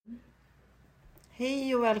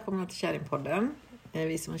Hej och välkomna till Kärringpodden.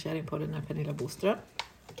 Vi som har Kärringpodden är Pernilla Boström,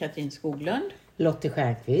 Katrin Skoglund, Lotte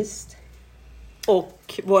Stjernqvist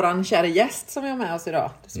och våran kära gäst som vi har med oss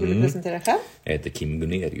idag. Du skulle presentera dig själv. Jag heter Kim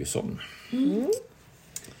Gunneirsson.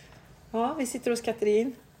 Ja, vi sitter hos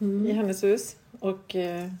Katrin i hennes hus och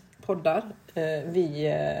poddar.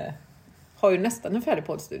 Vi har ju nästan en färdig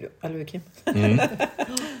poddstudio, eller hur Kim?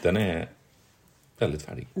 Den är väldigt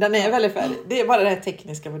färdig. Den är väldigt färdig. Det är bara det här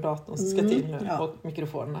tekniska med datorn som ska till nu och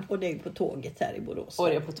mikrofonerna. och det är på tåget här i Borås. Och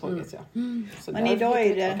det är på tåget, ja. Så Men idag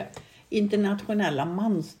är det Internationella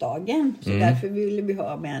mansdagen, så därför ville vi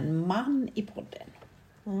ha med en man i podden.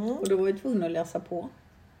 Och då var vi tvungna att läsa på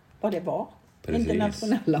vad det var. Precis.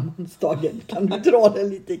 Internationella mansdagen. Kan du dra det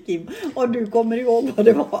lite, Kim? Och du kommer ihåg vad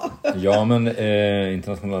det var. Ja, men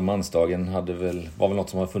Internationella mansdagen var väl något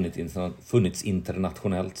som har funnits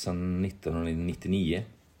internationellt sedan 1999.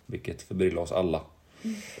 Vilket förbryllar oss alla.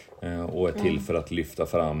 Och är till för att lyfta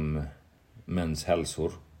fram mäns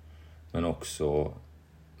hälsor. Men också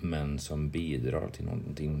män som bidrar till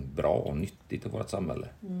någonting bra och nyttigt i vårt samhälle.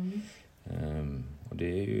 Och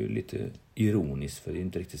det är ju lite ironiskt, för det är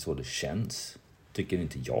inte riktigt så det känns. Tycker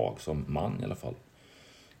inte jag som man i alla fall.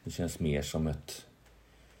 Det känns mer som ett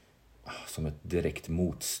direkt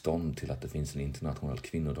motstånd till att det finns en internationell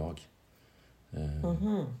kvinnodag.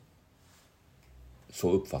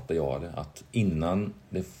 Så uppfattar jag det. Att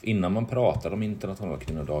innan man pratar om internationella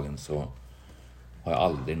kvinnodagen så har jag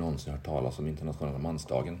aldrig någonsin hört talas om internationella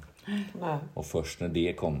mansdagen. Nej. Och först när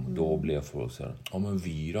det kom, då blev folk så här: ja men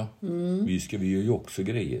vi då? Vi gör ju också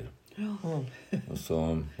grejer. Och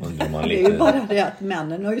så undrar man lite. Det är ju bara det att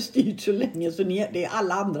männen har ju styrt så länge, så det är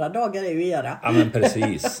alla andra dagar är ju era. Ja men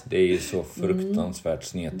precis, det är ju så fruktansvärt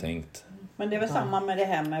snedtänkt. Men det var samma med det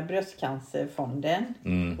här med bröstcancerfonden.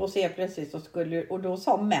 Och så precis och då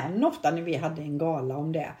sa män ofta när vi hade en gala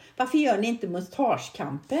om det: varför gör ni inte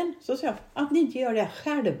mustaschkampen? Så sa jag: att ni inte gör det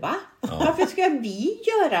själva. Varför ska vi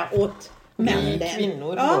göra åt männen?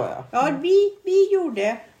 Kvinnor ja, vi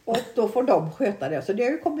gjorde. Och då får de sköta det. Så det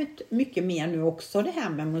har ju kommit mycket mer nu också, det här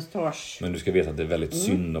med mustasch. Men du ska veta att det är väldigt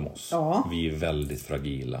synd om oss. Ja. Vi är väldigt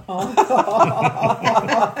fragila.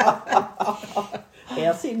 Det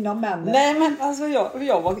är synd om männen. Nej, men alltså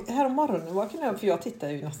jag var här om morgonen vaknade upp, för jag tittar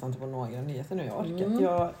ju nästan inte på några nyheter nu.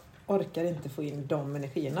 Jag orkar inte få in de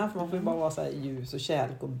energierna, för man får ju bara vara så här ljus och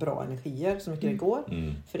kärlek och bra energier så mycket det går.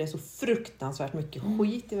 För det är så fruktansvärt mycket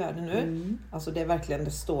skit i världen nu. Alltså det är verkligen,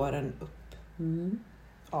 det står en upp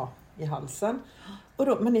i halsen. Och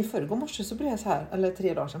då, men i förrgår morse så blev jag så här, eller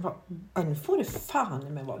 3 dagar sedan, nu får det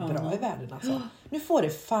fan med vara bra i världen alltså. Nu får det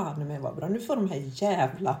fan med vara bra. Nu får de här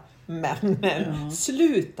jävla männen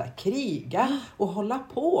sluta kriga och hålla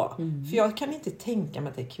på. För jag kan inte tänka mig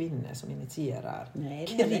att det är kvinnor som initierar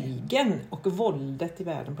krigen och våldet i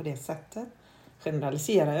världen på det sättet.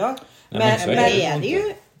 Generaliserar jag. Nej, men är det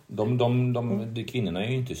ju. De kvinnorna är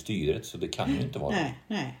ju inte styret, så det kan ju inte vara.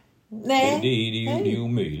 Nej. Det är ju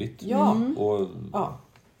omöjligt. Ja. Ja.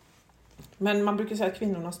 Men man brukar säga att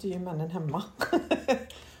kvinnorna styr männen hemma.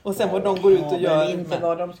 Och sen vad de går ut och gör. Men inte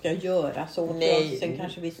vad de ska göra. Så Nej. Sen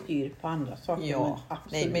kanske vi styr på andra saker. Ja.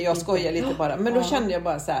 Nej, men jag skojar lite bara. Men då kände jag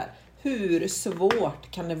bara så här: hur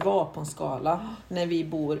svårt kan det vara på en skala när vi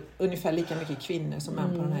bor ungefär lika mycket kvinnor som män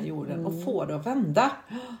på den här jorden och få det att vända?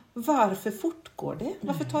 Varför fortgår det?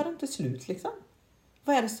 Varför tar det inte slut liksom?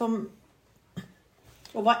 Vad är det som...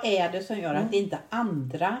 Och vad är det som gör att inte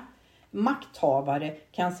andra makthavare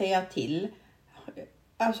kan säga till?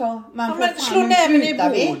 Alltså, men slå näven i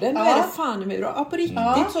borden. Nu är det fan med bra. Ja, på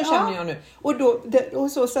riktigt så känner jag nu.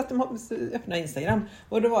 Och så satt de öppna Instagram.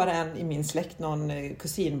 Och då var det en i min släkt, någon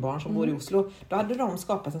kusinbarn som bor i Oslo. Då hade de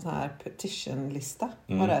skapat en sån här petitionlista.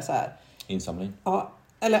 Var det så här? Insamling. Ja,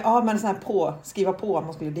 men så här skriva på om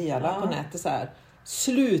man skulle dela på nätet så här: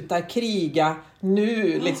 sluta kriga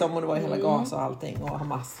nu liksom, och det var hela Gaza och allting och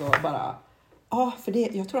Hamas och bara för det,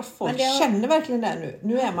 jag tror att folk känner verkligen det nu.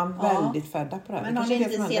 Nu är man väldigt fädda på det här. Men har ni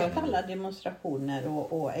inte sett alla demonstrationer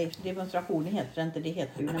och demonstrationer heter det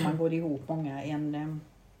heter ju när man går ihop många en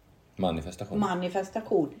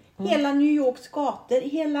manifestation. Hela New Yorks gator,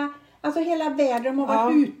 hela världen har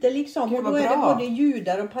varit ute liksom. Gud, och då är det både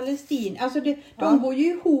judar och palestin. Alltså de går ju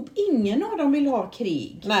ihop, ingen av dem vill ha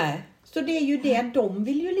krig. Nej. Så det är ju det, de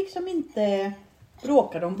vill ju liksom inte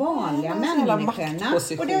bråka de vanliga människorna.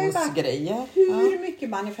 Och det har ju varit hur mycket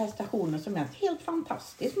manifestationer som helst. Helt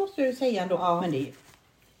fantastiskt måste jag säga ändå. Men det,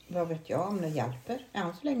 vad vet jag om det hjälper.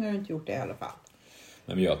 Än så länge har du inte gjort det i alla fall.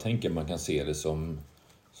 Men jag tänker man kan se det som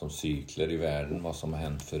cykler i världen. Vad som har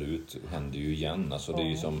hänt förut händer ju igen. Alltså det är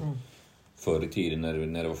ju som Förr i tiden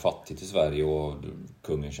när det var fattigt i Sverige och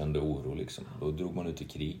kungen kände oro liksom, då drog man ut i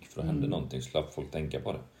krig för att hända någonting, så slapp folk tänka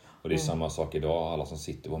på det. Och det är samma sak idag, alla som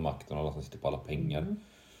sitter på makten och alla som sitter på alla pengar.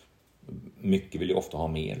 Mycket vill ju ofta ha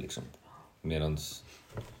mer liksom. Medans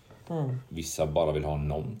vissa bara vill ha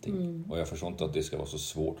någonting. Och jag förstår inte att det ska vara så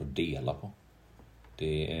svårt att dela på.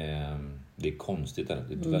 Det är konstigt, det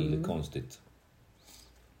är väldigt konstigt.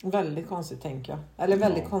 Väldigt konstigt tänker jag. Eller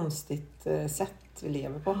väldigt konstigt sätt vi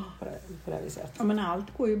lever på det här viset. Ja, men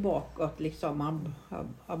allt går ju bakåt liksom.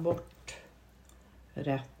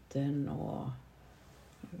 Aborträtten och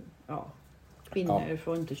kvinnor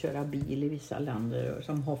får inte köra bil i vissa länder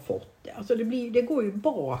som har fått det. Alltså det går ju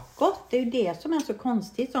bakåt. Det är ju det som är så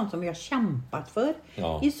konstigt. Sånt som vi har kämpat för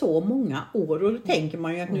i så många år. Och då tänker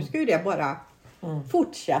man ju att nu ska ju det bara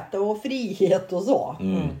fortsätta och frihet och så.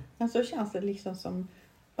 Men så känns det liksom som...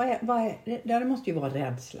 Det måste ju vara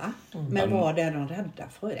rädsla. Men vad är de rädda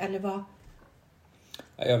för? Eller vad?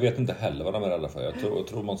 Jag vet inte heller vad de är rädda för. Jag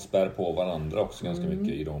tror man spär på varandra också ganska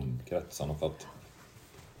mycket i de kretsarna. För att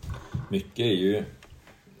mycket är ju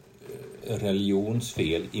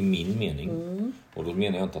religionsfel i min mening. Och då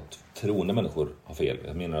menar jag inte att troende människor har fel.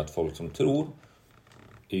 Jag menar att folk som tror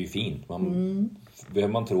är ju fint.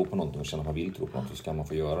 Behöver man tro på någonting och känna att man vill tro på något, så ska man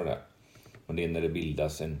få göra det. Och det är när det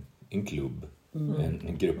bildas en klubb,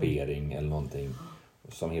 en gruppering eller någonting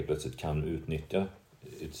som helt plötsligt kan utnyttja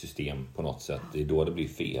ett system på något sätt. Det är då det blir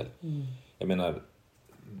fel. Jag menar,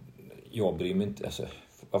 jag bryr mig inte, alltså,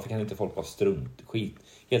 varför kan inte folk vara skit?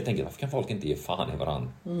 Helt enkelt, varför kan folk inte ge fan i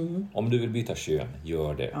varandra? Om du vill byta kön,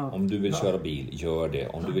 gör det. Om du vill köra bil, gör det.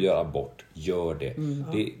 Om du vill göra abort, gör det.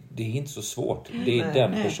 Det är inte så svårt. Det är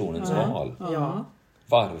den personens val.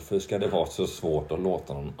 Varför ska det vara så svårt att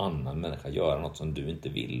låta någon annan människa göra något som du inte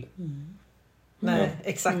vill? Nej,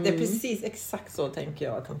 exakt. Det är precis exakt så tänker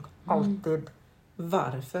jag. Alltid.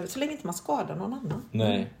 Varför? Så länge inte man skadar någon annan.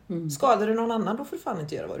 Nej. Skadar du någon annan, då får du fan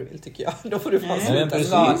inte göra vad du vill, tycker jag. Då får du fan sluta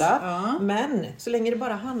skada. Men så länge det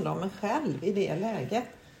bara handlar om en själv i det läget.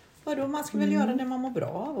 Vadå, man ska väl göra det man mår bra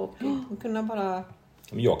av och kunna bara...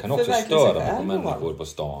 Men jag kan också störa mig på människor på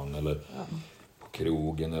stan eller på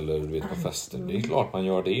krogen eller på festen. Det är klart man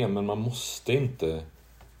gör det, men man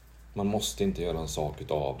måste inte göra en sak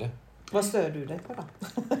utav det. Vad stör du dig på då?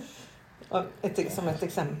 Som ett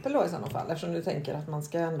exempel då i sådana fall. Eftersom du tänker att man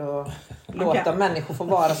ska ändå låta människor få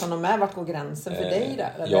vara som de är. Vart går gränsen för dig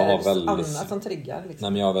där? Eller jag har är det annat som triggar? Liksom?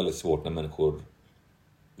 Nej, men jag har väldigt svårt när människor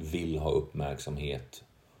vill ha uppmärksamhet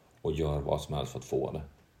och gör vad som helst för att få det.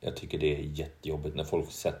 Jag tycker det är jättejobbigt när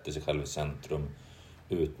folk sätter sig själv i centrum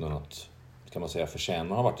utan att, kan man säga,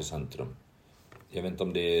 förtjäna har varit i centrum. Jag vet inte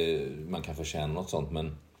om man kan förtjäna något sånt,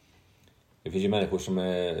 men det finns ju människor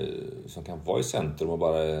som kan vara i centrum och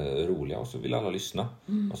bara är roliga och så vill alla lyssna.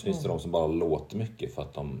 Och så finns det de som bara låter mycket för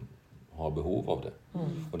att de har behov av det.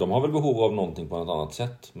 Och de har väl behov av någonting på något annat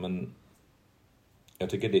sätt, men jag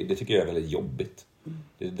tycker det tycker jag är väldigt jobbigt.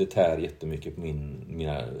 Det tär jättemycket på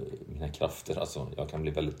mina krafter. Alltså, jag kan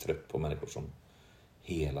bli väldigt trött på människor som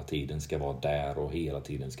hela tiden ska vara där och hela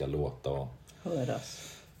tiden ska låta och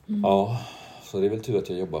höras. Ja, så det är väl tur att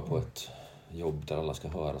jag jobbar på ett jobb där alla ska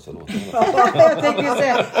höras och låta. Jag tänker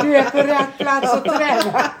säga, du är på rätt plats och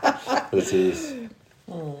träna. Precis.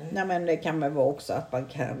 Nej, men det kan väl vara också att man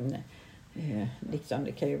kan liksom,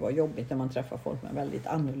 det kan ju vara jobbigt när man träffar folk med väldigt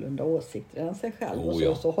annorlunda åsikter än sig själv.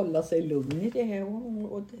 Och så hålla sig lugn i det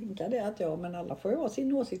och tänka det att men alla får ju ha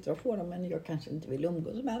sina åsikter och få dem, men jag kanske inte vill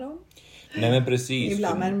umgås med dem. Nej, men precis.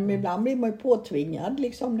 Ibland blir man ju påtvingad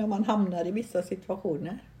liksom, när man hamnar i vissa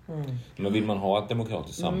situationer. Men vill man ha ett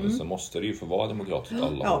demokratiskt samhälle så måste det ju få vara demokratiskt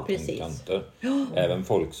alla kanter. Även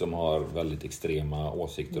folk som har väldigt extrema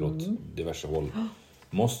åsikter åt diverse håll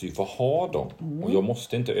måste ju få ha dem. Och jag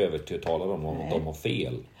måste inte övertala dem om att de har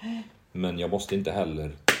fel. Men jag måste inte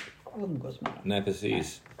heller umgås med dem. Nej,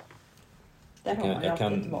 precis. Jag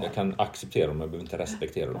kan acceptera dem, men jag behöver inte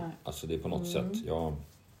respektera dem. Alltså det är på något sätt.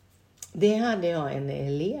 Det hade jag en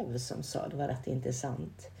elev som sa, det var rätt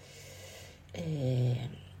intressant.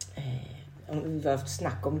 Vi var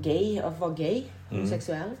snack om att vara gay,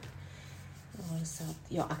 homosexuell. Och så att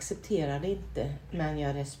jag accepterar det inte, men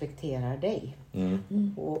jag respekterar dig.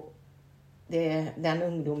 Och den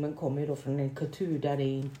ungdomen kommer ju då från en kultur där det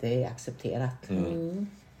inte är accepterat.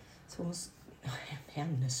 Så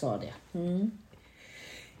henne sa det.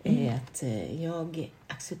 Att jag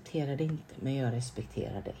accepterar det inte, men jag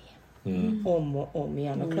respekterar dig. Om och om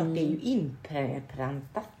igen. Och klart, det är ju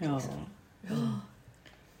inpräntat. Liksom.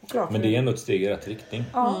 Men det är ändå ett steg i rätt riktning.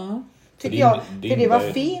 Ja, tycker jag. För det var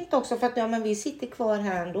fint också, för att vi sitter kvar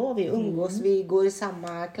här ändå. Vi umgås, vi går i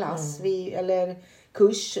samma klass eller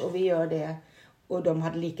kurs och vi gör det. Och de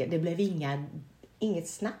hade det blev inget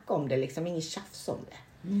snack om det, liksom, inget tjafs om det.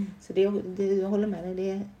 Så det jag håller med dig,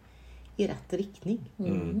 det är i rätt riktning.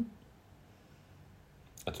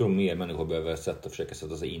 Jag tror mer människor behöver försöka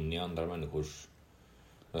sätta sig in i andra människors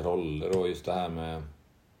roller, och just det här med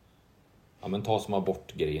ta som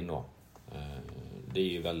abortgrejen då. Det är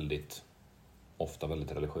ju ofta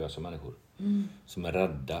väldigt religiösa människor som är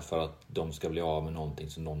rädda för att de ska bli av med någonting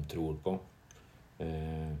som de tror på.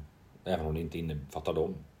 Även om det inte innefattar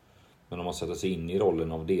dem. Men om man sätter sig in i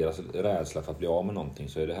rollen av deras rädsla för att bli av med någonting,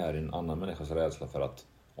 så är det här en annan människas rädsla för att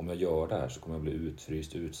om jag gör det här så kommer jag bli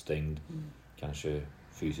utfryst, utstängd, kanske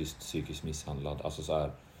fysiskt, psykiskt misshandlad. Alltså så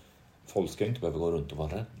här, folk ska inte behöva gå runt och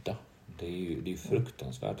vara rädda. Det är ju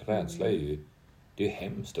fruktansvärt. Rädsla är ju, det är ju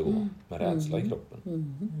hemskt att gå med rädsla i kroppen.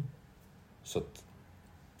 Så att,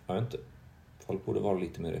 jag vet inte. Folk borde vara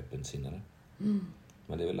lite mer öppensinnade.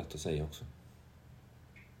 Men det är väl lätt att säga också.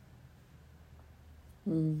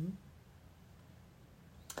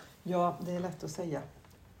 Ja, det är lätt att säga.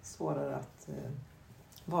 Svårare att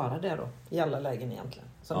vara där då. I alla lägen egentligen.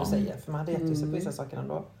 Som du säger. För man retar sig på vissa saker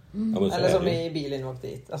ändå. Eller som i bilen och åkte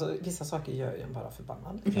dit. Alltså vissa saker gör ju en bara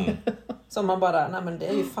förbannad. Som man bara, nej men det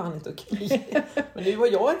är ju fan inte okej. Men det är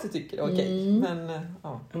vad jag inte tycker är okej. Men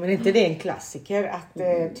är inte det en klassiker att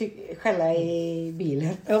skälla i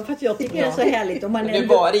bilen? Ja, för att jag tycker det är så härligt. Om man det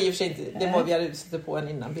var det i och för sig inte. Det var vi hade suttit på en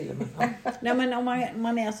innan bilen. Men, nej, men om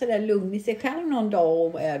man är så där lugn i sig själv någon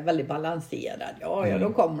dag och är väldigt balanserad. Ja,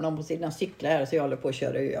 då kommer de på sina cyklar här, så jag håller på att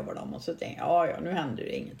köra över dem. Och så tänker jag, ja, nu händer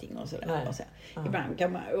det ingenting. Och så där. Och så. Ibland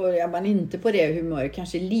kan man, och är man inte på det humör,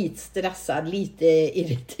 kanske lite stressad, lite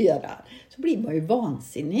irriterad, så blir man ju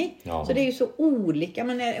vansinnig. Ja. Så det är ju så olika.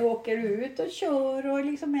 Men när jag åker ut och kör och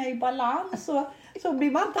liksom är i balans, så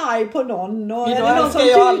blir man inte arg på någon. Och är det någon som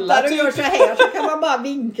tutar och gör så här, så kan man bara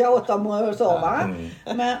vinka åt dem och så, va?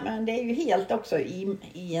 Men det är ju helt också i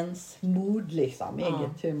ens mod liksom,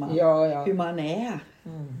 eget hur man är.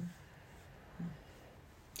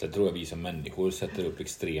 Jag tror att vi som människor sätter upp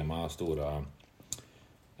extrema stora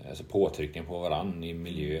påtryckningar på varann i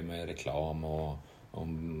miljö med reklam och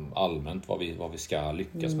om allmänt vad vi ska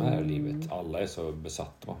lyckas med här i livet. Alla är så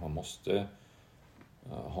besatta, man måste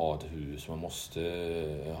ha ett hus, man måste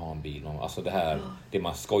ha en bil. Alltså det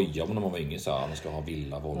man skojar om när man var yngre, så man ska ha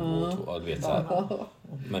villa, Volvo och vet, så här.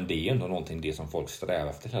 Men det är ändå någonting det som folk strävar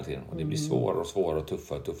efter hela tiden. Och det blir svårare och svårare och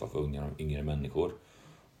tuffare för yngre människor.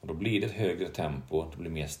 Och då blir det ett högre tempo, det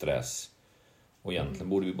blir mer stress. Och egentligen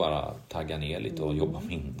borde vi bara tagga ner lite och jobba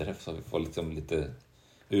mindre, så vi får liksom lite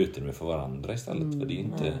utrymme för varandra istället. För det är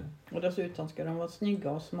inte... Och dessutom ska de vara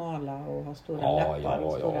snygga och smala och ha stora läppar.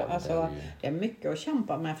 Och stora. Alltså, det är mycket att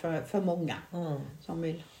kämpa med för många som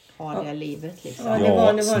vill ha det livet. Liksom.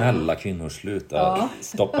 Ja, snälla kvinnor, sluta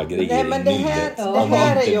stoppa grejer. Nej, men det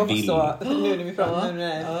här är ju också, nu när vi pratar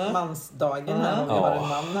om mansdagen här, om vi har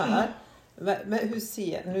en man här. Men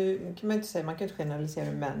nu kan man inte säga, man kan inte generalisera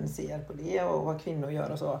hur män ser på det och vad kvinnor gör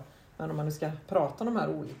och så. Men om man nu ska prata om de här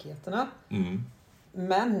olikheterna.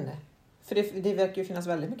 Men, för det verkar ju finnas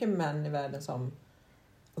väldigt mycket män i världen som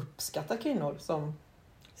uppskattar kvinnor som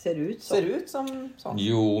ser ut som sånt.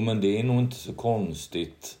 Jo, men det är nog inte så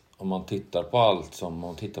konstigt om man tittar på allt som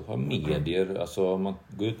man tittar på medier. Alltså om man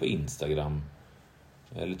går ut på Instagram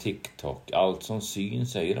eller TikTok. Allt som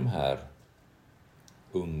syns är de här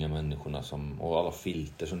unga människorna och alla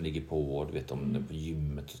filter som ligger på, och du vet, om det är på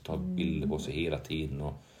gymmet och tar bilder på sig hela tiden,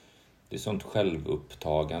 och det är sånt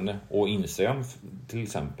självupptagande. Och Instagram till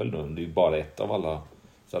exempel då, det är ju bara ett av alla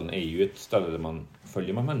ställen, är ju ett ställe där man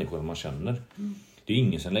följer med människor man känner. Det är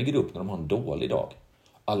ingen som lägger upp när de har en dålig dag.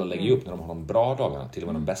 Alla lägger upp när de har de bra dagarna, till och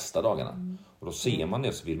med de bästa dagarna. Och då ser man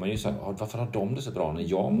det, så vill man ju säga, varför har de det så bra när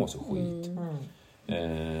jag mår så skit?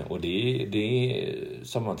 Och det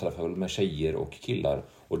sammanträffar väl med tjejer och killar.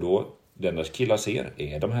 Och då, den där killar ser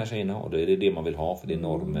är de här tjejerna, och då är det man vill ha, för det är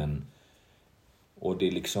normen. Och det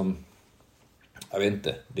är liksom, jag vet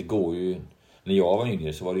inte, det går ju, när jag var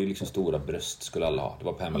yngre så var det ju liksom stora bröst skulle alla ha. Det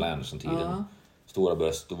var Pamela Anderson-tiden. Stora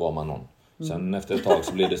bröst, då var man någon. Sen efter ett tag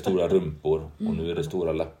så blev det stora rumpor, och nu är det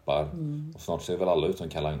stora läppar. Och snart ser väl alla ut som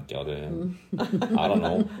Kalle Anka, och det I don't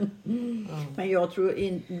know. Men jag tror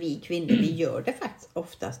vi kvinnor, vi gör det faktiskt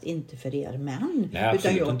oftast inte för er män. Nej,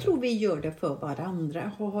 utan jag inte. tror vi gör det för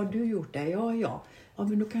varandra. Har du gjort det? Ja,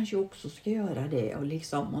 men då kanske jag också ska göra det, och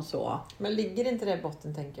liksom och så. Men ligger inte det i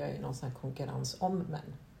botten, tänker jag, i någon sån här konkurrens om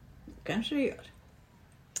män? Kanske det gör.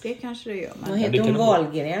 Det kanske det gör. Vad heter hon,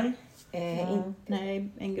 Wahlgren? Nej,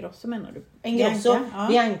 Ingrosso menar du?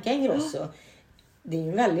 Bianca Ingrosso. Det är ju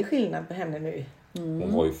en väldig skillnad på henne nu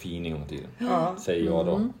Hon var ju fin en gång i tiden. Säger jag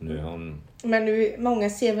då. Nu är hon... Men nu, många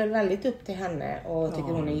ser väl väldigt upp till henne och tycker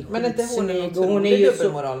hon är skitsnygg. Men inte Hon är ju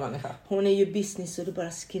dubbelmoralmänniska. Hon är ju business och du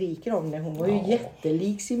bara skriker om det. Hon var ju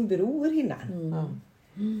jättelik sin bror innan.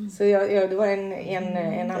 Så det var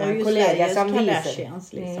en annan kollega som visade.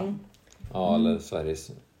 Liksom. Ja, eller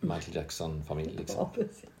Sveriges Michael Jackson-familj liksom.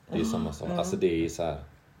 Det är samma sak. Alltså det är så här.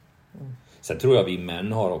 Sen tror jag vi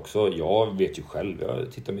män har också, jag vet ju själv,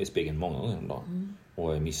 jag tittar mig i spegeln många gånger om dagen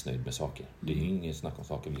och är missnöjd med saker. Det är ju ingen snack om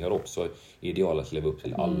saker. Vi har också idealet att leva upp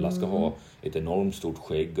till. Alla ska ha ett enormt stort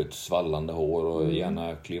skägg, ett svallande hår och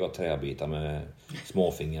gärna klyva träbitar med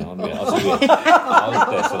småfingrar. Alltså,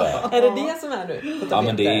 allt är sådär. Är det som är nu? Ja,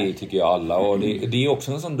 men det tycker jag alla. Och det är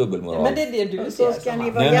också en sån dubbelmoral. Men det är det du ser. Så ska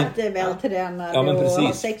ni vara jättevältränade och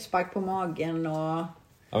ha sexpack på magen och...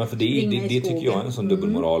 Ja, men för det tycker jag är en sån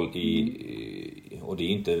dubbelmoral och det är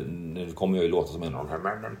inte, nu kommer jag ju låta som en av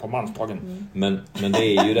männen på mansdagen. Men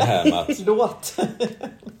det är ju det här med att... Låt!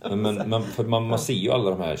 men för man ser ju alla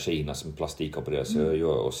de här tjejerna som plastikopererar sig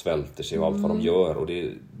och svälter sig och allt vad de gör. Och det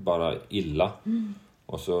är bara illa.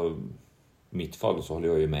 Och så i mitt fall så håller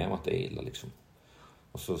jag ju med om att det är illa liksom.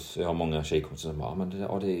 Och så jag har många tjejkompisar som bara, men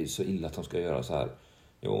det är så illa att de ska göra så här.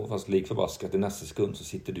 Jo, fast lik förbaskat i nästa sekund så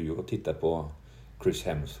sitter du och tittar på Chris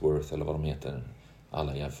Hemsworth eller vad de heter.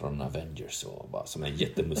 Alla är från Avengers och bara, som en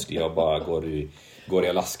jättemusklig och bara går i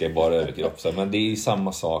Alaska i bara överkropp. Men det är ju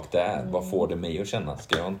samma sak där. Vad får det mig att känna?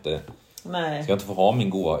 Ska jag inte få ha min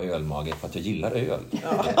goda ölmage för att jag gillar öl?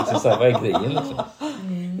 Ja. Så här, vad är grejen liksom?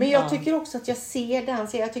 Men jag tycker också att jag ser den.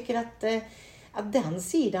 Så jag tycker att den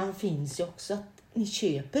sidan finns ju också. Att ni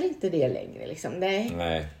köper inte det längre liksom.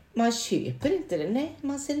 Nej. Man köper inte det. Nej,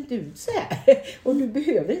 man ser inte ut så här. Och du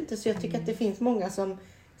behöver inte. Så jag tycker att det finns många som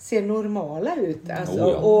ser normala ut. Alltså,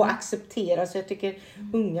 och accepterar. Så jag tycker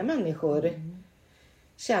unga människor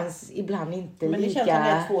känns ibland inte lika... Men det känns som det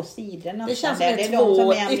är två sidor. Det känns som det är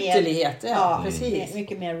två ytterligheter. Ja, precis.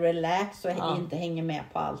 Mycket mer relax och inte hänger med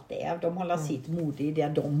på allt det. De håller sitt mod i det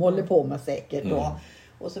de håller på med säkert.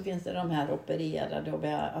 Och så finns det de här opererade och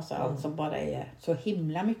alltså allt som bara är så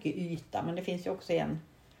himla mycket yta. Men det finns ju också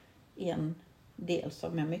en del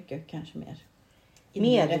som är mycket kanske mer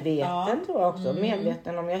medveten tror jag också.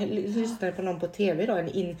 Medveten om, jag lyssnade på någon på tv idag,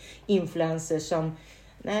 en influencer som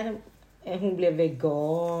hon blev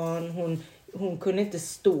vegan, hon kunde inte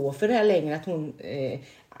stå för det här längre, att hon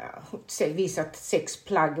visat 6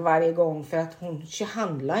 plagg varje gång för att hon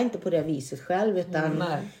handlar inte på det viset själv utan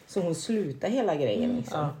så hon slutar hela grejen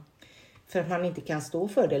liksom. För att man inte kan stå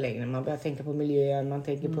för det längre. Man börjar tänka på miljön, man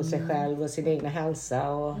tänker på sig själv och sin egna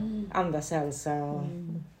hälsa och andras hälsa.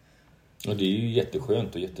 Och det är ju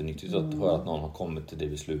jätteskönt och jättenyttigt att höra att någon har kommit till det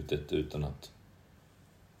beslutet utan att...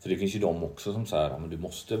 För det finns ju de också som säger att du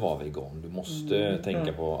måste vara vegan, du måste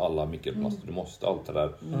tänka på alla mikroplaster, du måste allt det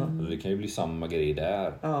där. Och det kan ju bli samma grej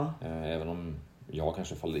där. Även om jag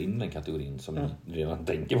kanske faller in i den kategorin som redan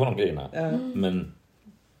tänker på de grejerna. Men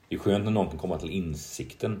det är skönt när någon kan komma till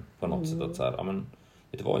insikten på något sätt att så här, men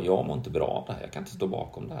vet du vad, jag mår inte bra av det här, jag kan inte stå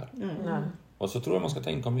bakom det här. Och så tror jag man ska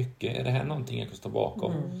tänka mycket, är det här någonting jag kan stå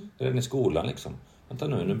bakom? Redan i skolan liksom. Vänta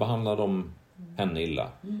nu behandlar de henne illa.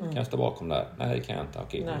 Kan jag stå bakom det här? Nej, det kan jag inte.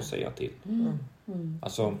 Okej, nu säger jag till.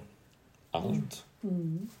 Alltså, allt.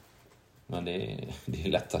 Men det är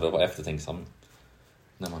lättare att vara eftertänksam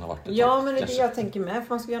när man har varit ett tag, men det är det jag tänker med. För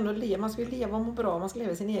man ska ju ändå leva, man ska ju leva och må bra. Man ska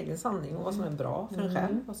leva sin egen sanning och vad som är bra för en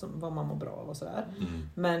själv. Vad man mår bra av och sådär.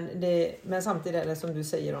 Men samtidigt är det som du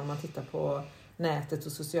säger, om man tittar på nätet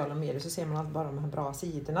och sociala medier så ser man alltid bara de här bra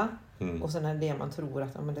sidorna. Och sen är det man tror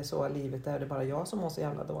att men det är så livet är, det är bara jag som mår så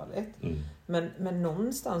jävla dåligt. Men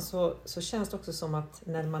någonstans så känns det också som att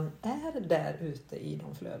när man är där ute i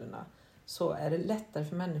de flödena så är det lättare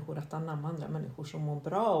för människor att anamma andra människor som mår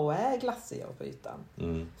bra och är glassiga på ytan.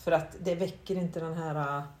 För att det väcker inte den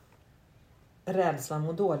här rädslan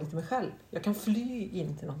må dåligt med mig själv. Jag kan fly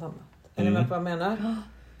in till något annat. Är ni med på vad jag menar?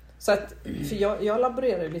 Så att, för jag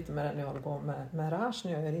laborerar lite med det när jag håller på med Rash,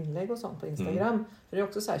 när jag gör inlägg och sånt på Instagram. För det är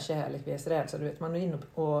också så här kärlek vs rädsla. Du vet, man är inne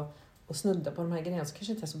och snuddar på de här grejerna så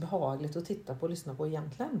kanske inte är så behagligt att titta på och lyssna på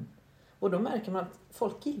egentligen. Och då märker man att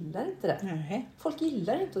folk gillar inte det. Folk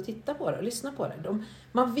gillar inte att titta på det och lyssna på det.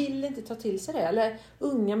 Man vill inte ta till sig det. Eller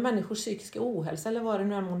unga människors psykiska ohälsa eller vad det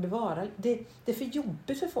nu är måste vara. Det är för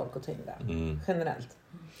jobbigt för folk att ta in det generellt.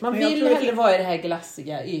 Man vill hellre vara i det här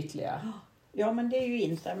glassiga, ytliga. Ja, men det är ju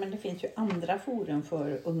Insta, men det finns ju andra forum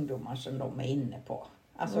för ungdomar som de är inne på.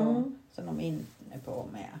 Alltså, som de är inne på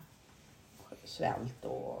med svält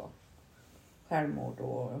och självmord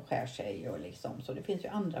och skär sig och liksom. Så det finns ju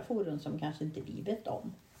andra forum som kanske inte vi vet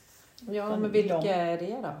om. Ja, men vilka är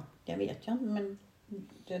det då? Jag vet ju inte, men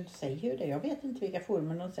de säger ju det. Jag vet inte vilka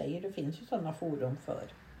forum de säger. Det finns ju sådana forum för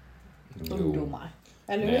ungdomar.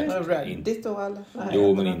 Eller hur? Reddit då eller?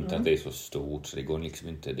 Jo, men inte att det är så stort så det går liksom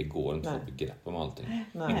inte, det går inte att få begrepp om allting.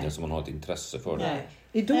 Nej. Inte som man har ett intresse för det. Nej.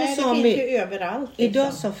 Idag Nej, sa det finns ju överallt. Liksom.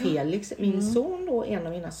 Idag sa Felix, min son då, en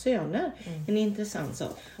av mina söner, en intressant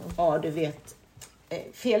sak. Ja, du vet,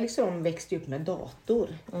 Felix och de växte upp med dator.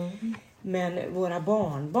 Men våra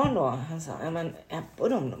barnbarn då, han sa, ja men Ebba och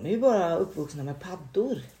de är ju bara uppvuxna med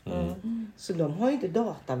paddor. Så de har ju inte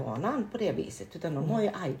datavanan på det viset, utan de har ju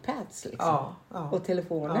iPads liksom. Och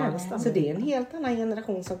telefoner. Så det är en helt annan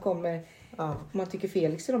generation som kommer. Man tycker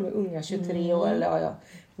Felix och de är unga, 23 år eller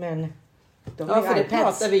men de har för det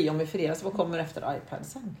iPads. pratar vi om i fredags. Vad kommer efter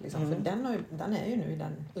iPadsen? Liksom. För den är ju nu i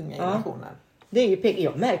den unga generationen. Det är ju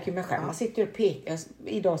jag märker ju mig själv. Man sitter och pekar.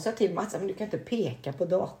 Idag sa jag till Mats, men du kan inte peka på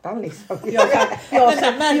datan liksom.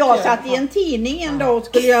 Jag satt i en tidning en dag och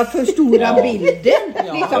skulle jag förstora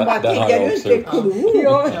bilden. Liksom bara tänka du inte klok.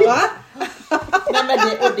 Nej, men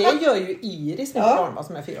det gör ju Iris, min barnbarn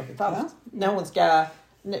som är 4,5. När hon ska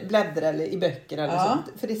bläddra eller i böcker eller sånt.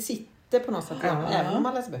 För det sitter på något sätt även om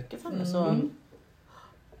man läser böcker för henne så...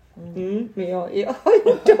 Men jag har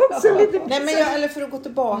gjort det också lite. Nej, men eller för att gå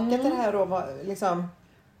tillbaka till det här då,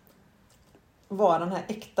 var den här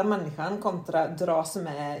äkta människan kontra dras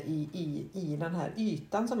med i den här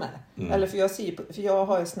ytan som är. Eller för jag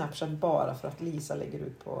har ju Snapchat bara för att Lisa lägger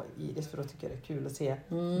ut på Iris för att tycka det är kul att se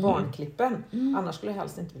barnklippen. Annars skulle jag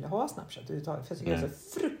helst inte vilja ha Snapchat överhuvudtaget för jag tycker det är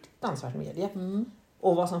så fruktansvärt medie.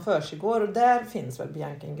 Och vad som försiggår, och där finns väl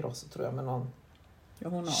Bianca Ingrosso tror jag med någon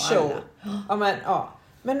show.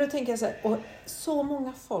 Men nu tänker jag så här, och så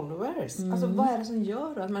många followers. Alltså vad är det som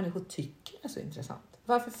gör att människor tycker det är så intressant?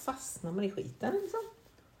 Varför fastnar man i skiten liksom?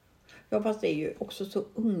 Ja, fast det är ju också så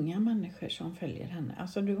unga människor som följer henne.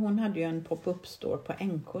 Alltså hon hade ju en pop-up store på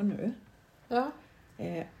NK nu. Ja.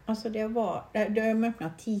 Alltså det har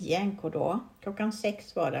öppnat 10 NK då. Klockan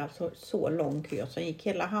 6 var det alltså så lång kö. Så gick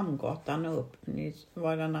hela Hamngatan och upp.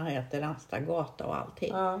 Vad den heter, nästa gata och allting.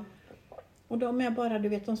 Ja. Och de är bara, du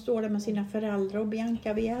vet, de står där med sina föräldrar och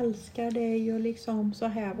Bianca, vi älskar dig och liksom så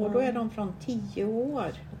här. Och då är de från 10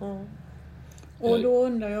 år. Och då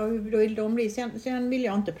undrar jag hur de blir. Sen vill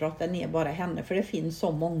jag inte prata ner bara henne, för det finns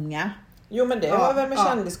så många. Jo, men det har väl med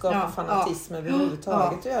kändisskap och fanatism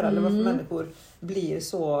överhuvudtaget att göra. Eller varför människor blir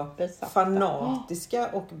så fanatiska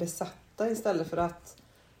och besatta istället för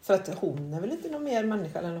att hon är väl inte någon mer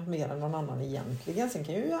människa eller något mer än någon annan egentligen. Sen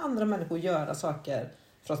kan ju andra människor göra saker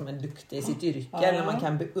för att de är duktiga i sitt yrke. Eller man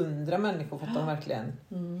kan beundra människor för att de verkligen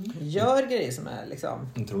gör grejer som är liksom...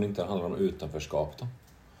 Jag tror inte det handlar om utanförskap då.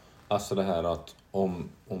 Alltså det här att om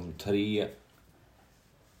 3,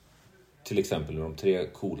 till exempel de 3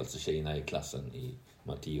 coolaste tjejerna i klassen i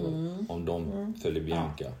 10 år, om de följer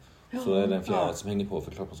Bianca, så är det en fjärde som hänger på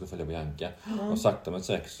för klart man ska följa Bianca. Och sakta men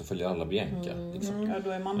säkert så följer alla Bianca. Liksom. Ja, då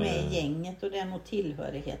är man med i gänget och det är nog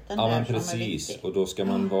tillhörigheten. Ja, men precis. Och då ska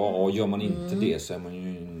man vara, och gör man inte det så är man ju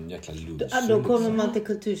en jäkla loser. Då kommer man till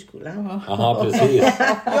kulturskolan. Aha, precis.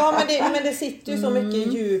 Ja, men det sitter ju så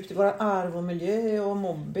mycket djupt i våra arv och miljö och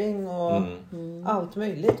mobbing och allt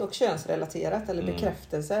möjligt. Och könsrelaterat eller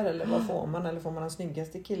bekräftelser. Eller vad får man? Eller får man den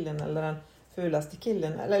snyggaste killen eller den fulaste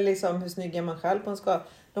killen? Eller liksom hur snygg är man själv på en skala?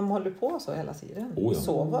 De håller på så hela tiden.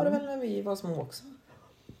 Så var det väl när vi var små också.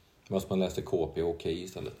 Måste man läste KP och OK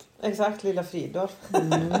istället. Exakt, lilla Fridolf.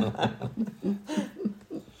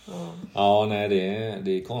 Ja, nej,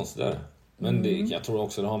 det är konstigt där. Men jag tror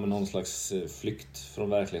också det har med någon slags flykt från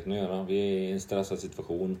verkligheten att göra. Vi är i en stressad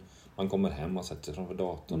situation. Man kommer hem och sätter sig framför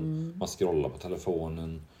datorn. Man scrollar på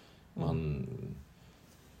telefonen.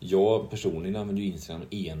 Jag personligen använder ju Instagram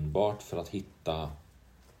enbart för att hitta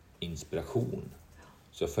inspiration.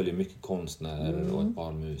 Så jag följer mycket konstnärer och ett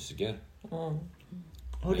par musiker.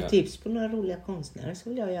 Har du tips på några roliga konstnärer så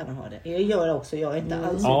vill jag gärna ha det. Jag gör det också, jag är inte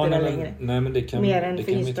alls där längre. Nej, men det kan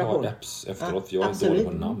vi ta apps efteråt. För jag är dålig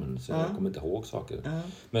på namn så jag kommer inte ihåg saker.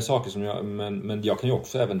 Men saker som men jag kan ju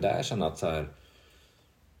också även där känna att så här,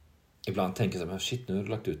 ibland tänker jag så här, shit, nu har du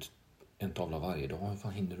lagt ut en tavla varje dag. Hur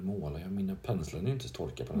fan hinner du måla? Mina penslar är ju inte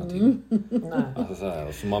torka på den här tiden. Alltså så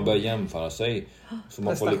här, så man börjar jämföra sig. Så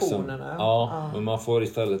man får liksom, men man får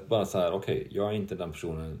istället bara så här, okej, jag är inte den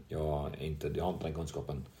personen. Jag har inte den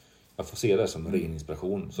kunskapen. Jag får se det som ren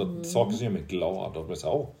inspiration. Så saker som gör mig glad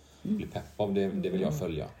och blir pepp av det vill jag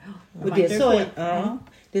följa. Och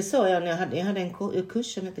det sa jag när jag hade en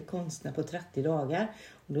kurs som heter konstnär på 30 dagar.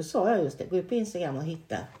 Och då sa jag just det, gå upp på Instagram och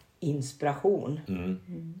hitta inspiration.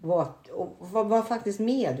 Var faktiskt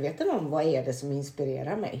medveten om vad är det som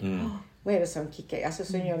inspirerar mig. Vad är det som kickar, alltså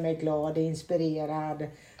som gör mig glad, inspirerad.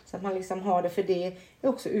 Så att man liksom har det, för det är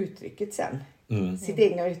också uttrycket sen. sitt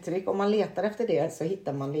egna uttryck. Om man letar efter det så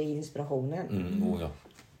hittar man det i inspirationen. Ja.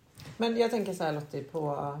 Men jag tänker så här Lottie,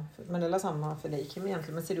 men det är samma för dig Kim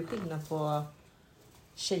egentligen. Men ser du skillnad på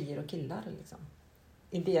tjejer och killar liksom?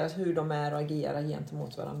 I deras hur de är och agerar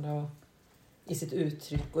gentemot varandra och i sitt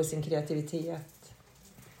uttryck och i sin kreativitet.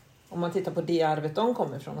 Om man tittar på det arvet de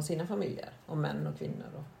kommer från och sina familjer. Och män och kvinnor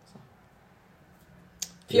och så.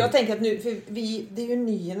 För jag tänker att nu, det är ju en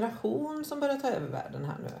ny generation som börjar ta över världen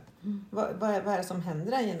här nu. Vad är det som händer i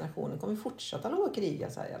den generationen? Kommer vi fortsätta att kriga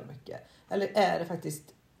så här jävla mycket? Eller är det faktiskt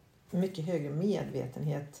mycket högre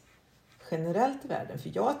medvetenhet generellt i världen?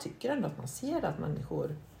 För jag tycker ändå att man ser att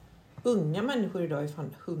unga människor idag är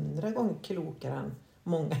fan 100 gånger klokare än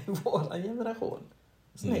många i vår generation.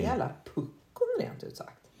 Såna jävla puckon rent ut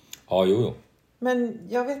sagt. Ja, jo. Men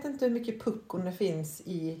jag vet inte hur mycket puckon det finns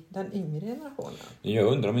i den yngre generationen. Jag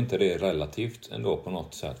undrar om inte det är relativt ändå på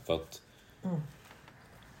något sätt. För att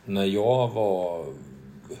när jag var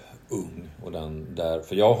ung och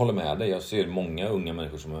för jag håller med dig, jag ser många unga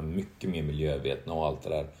människor som är mycket mer miljövetna och allt det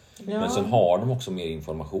där. Ja. Men sen har de också mer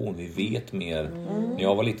information, vi vet mer. När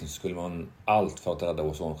jag var liten så skulle man allt för att rädda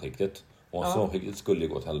ozonskiktet. Och ozonskiktet skulle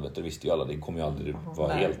gå åt helvete, det visste ju alla, det kommer ju aldrig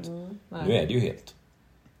vara helt. Nu är det ju helt.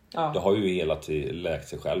 Ja. Det har ju hela tiden läkt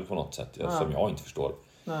sig själv på något sätt som jag inte förstår.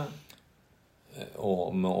 Nej.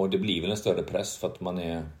 Och det blir väl en större press för att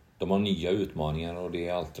de har nya utmaningar och det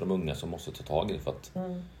är alltid de unga som måste ta tag i det.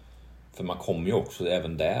 För man kommer ju också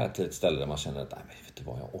även där till ett ställe där man känner att nej, vet du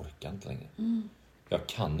vad, jag orkar inte längre. Jag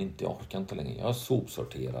orkar inte längre. Jag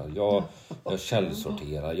sopsorterar, jag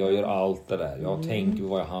källsorterar, jag gör allt det där. Jag tänker på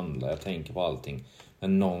vad jag handlar, jag tänker på allting.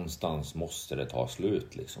 Men någonstans måste det ta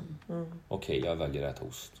slut liksom. Okej, jag väljer att äta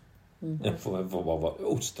ost. Jag får bara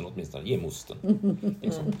osten åtminstone, ge mig osten.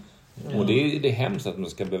 Liksom. Och det är hemskt att man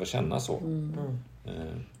ska behöva känna så.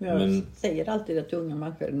 Jag säger alltid det till unga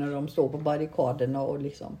människor när de står på barrikaderna och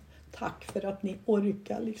liksom, tack för att ni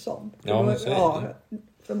orkar liksom.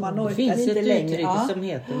 För man orkar det finns inte ett längre. uttryck som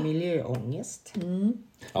heter miljöångest.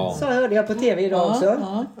 Så hörde jag på tv idag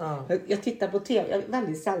också. Jag tittar på tv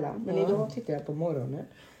väldigt sällan, men idag tittar jag på morgonen.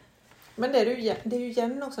 Men det är ju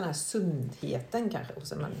igen också den här sundheten kanske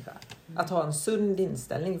hos en människa. Att ha en sund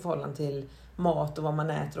inställning i förhållande till mat och vad man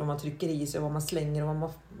äter och vad man trycker i sig och vad man slänger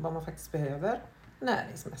och vad man faktiskt behöver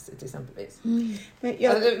näringsmässigt exempelvis.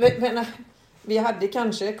 Vi hade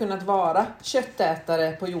kanske kunnat vara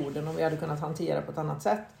köttätare på jorden om vi hade kunnat hantera på ett annat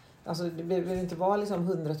sätt. Alltså det behöver inte vara liksom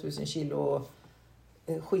 100 000 kilo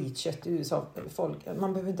skitkött i USA.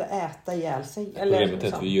 Man behöver inte äta ihjäl sig. Problemet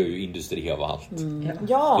är att vi gör ju industri av allt.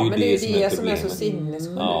 Ja, men det är det som är så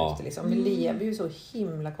sinnessjukt. Liksom. Vi lever ju så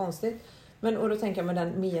himla konstigt. Och då tänker jag med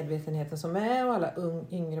den medvetenheten som är och alla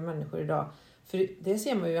yngre människor idag. För det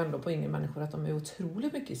ser man ju ändå på yngre människor att de är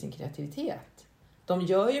otroligt mycket i sin kreativitet. De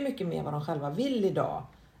gör ju mycket mer vad de själva vill idag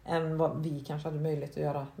än vad vi kanske hade möjlighet att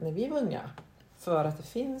göra när vi var unga. För att det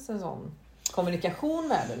finns en sån kommunikation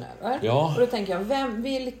världen över. Ja. Och då tänker jag,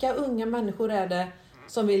 vilka unga människor är det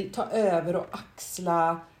som vill ta över och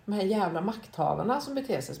axla de här jävla makthavarna som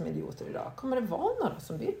beter sig som idioter idag? Kommer det vara några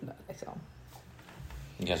som vill det liksom?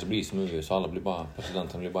 Det kanske blir som i USA,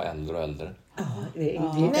 presidenten blir bara äldre och äldre.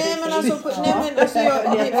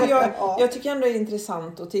 Jag tycker ändå det är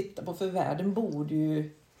intressant att titta på, för världen borde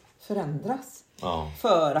ju förändras.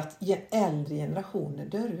 För att äldre generationer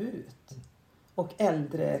dör ut. Och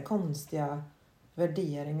äldre konstiga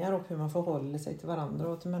värderingar och hur man förhåller sig till varandra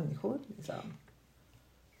och till människor. Liksom.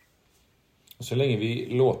 Så länge vi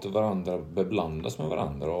låter varandra beblandas med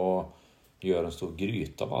varandra och gör en stor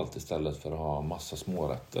gryta av allt istället för att ha massa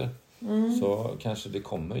smårätter. Så kanske det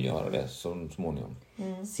kommer göra det så småningom.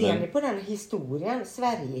 Ser ni på den historien,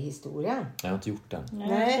 Sverige-historien? Jag har inte gjort den.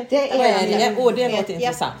 Nej, det är rätt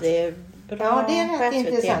intressant. Ja, det är rätt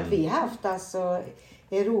intressant. Vi har haft alltså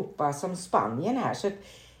Europa som Spanien här. Så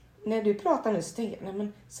när du pratar nu så tänker jag, nej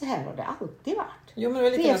men så här har det alltid varit. Jo, men det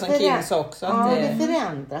är lite som Kim sa också. Ja, det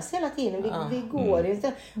förändras hela tiden. Vi går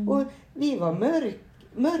inte. Och vi var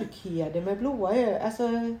mörkhyade med blåa ögon. Alltså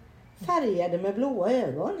färgade med blåa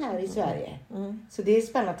ögon här i Sverige. Så det är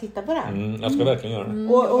spännande att titta på det. Jag ska verkligen göra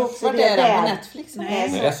det. Och också vad är det på Netflix?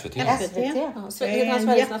 Nej, SVT. Det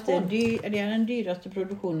är den dyraste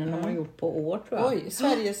produktionen de har gjort på år, tror jag. Oj,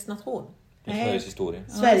 Sveriges nation. Sveriges historia.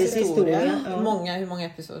 Sveriges historia. Hur många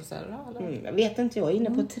episoder är det då? Jag vet inte, jag är inne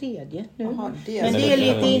på 3:e nu. Aha, men det är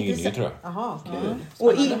lite intressant. Tror jag. Jaha, kul.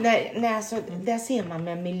 Och där ser man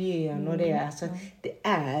med miljön och det. Alltså, det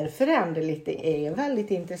är föränderligt. Det är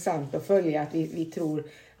väldigt intressant att följa att vi tror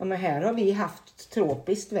men här har vi haft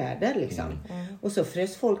tropiskt väder liksom. Och så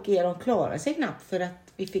frös folk i de klarade sig knappt för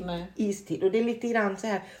att vi fick istid. Och det är lite grann så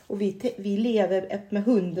här. Och vi lever med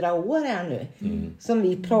 100 år här nu. Som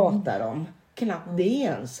vi pratar om. Knappt det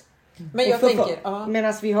ens. Men jag tänker...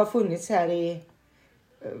 Medan vi har funnits här i...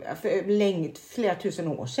 för länge, flera tusen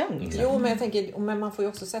år sedan. Jo, men jag tänker, men man får ju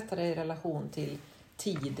också sätta det i relation till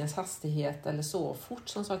tidens hastighet eller så fort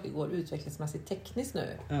som saker går utvecklingsmässigt tekniskt nu.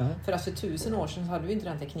 För att för 1000 år sedan så hade vi inte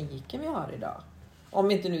den tekniken vi har idag. Om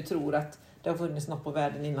vi inte nu tror att det har funnits något på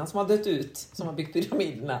världen innan som har dött ut, som har byggt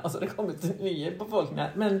pyramiderna och så har det kommit nya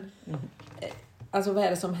befolkningar. Men alltså vad är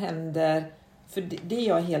det som händer? För det är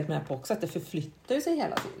jag helt med på också, att det förflyttar sig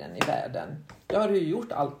hela tiden i världen. Det har det ju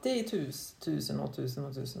gjort alltid i tusen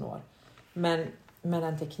år. Men med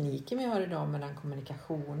den tekniken vi har idag, med den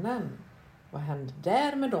kommunikationen, vad händer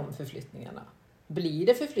där med de förflyttningarna? Blir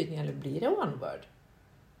det förflyttningar eller blir det onward?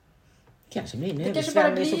 Kanske blir det. Det kanske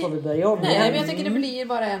bara blir... så får vi börja om. Nej, men jag tycker det blir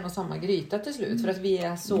bara en och samma gryta till slut. För att vi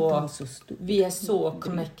är så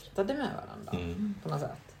connectade med varandra på något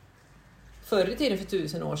sätt. Förr i tiden för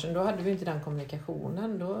 1000 år sedan, då hade vi inte den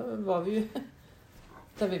kommunikationen. Då var vi ju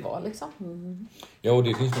där vi var liksom. Ja, och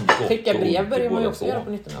det finns nog gott. Skicka brev började man ju också göra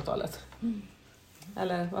på 1900-talet.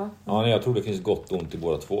 Eller va? Ja, jag tror det finns gott och ont i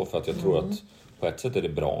båda två. För att jag tror att på ett sätt är det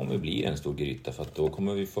bra om vi blir en stor gryta. För att då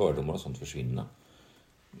kommer vi fördomar och sånt försvinna.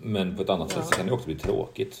 Men på ett annat sätt så kan det också bli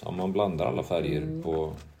tråkigt. Om man blandar alla färger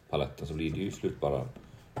på paletten så blir det ju slut bara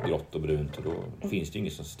grått och brunt. Och då finns det ju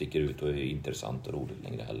inget som sticker ut och är intressant och roligt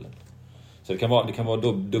längre heller. Så det kan vara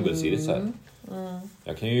dubbelsidigt så här.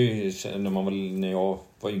 Jag kan ju när jag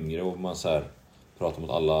var yngre och man så här pratade om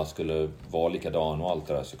att alla skulle vara likadan och allt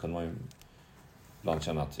det där, så kunde man ju ibland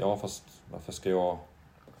känna att fast varför ska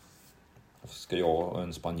jag och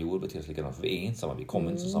en spanjor bete oss likadant? För vi är inte samma, vi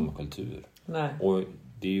kommer inte från samma kultur. Nej. Och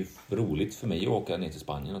det är ju roligt för mig att åka ner till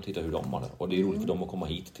Spanien och titta hur de har det. Och det är roligt för dem att komma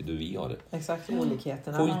hit till hur vi har det. Exakt,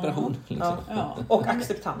 olikheterna. Få inspiration. Liksom. Ja. Och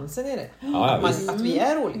acceptansen i det. Att vi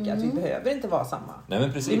är olika, att vi behöver inte vara samma. Nej,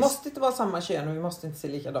 men precis. Vi måste inte vara samma kön och vi måste inte se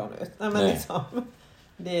likadana ut. Nej, men liksom,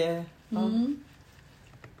 det...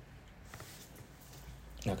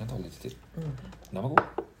 Jag kan ta lite till. Den var god.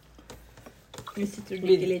 Vi sitter och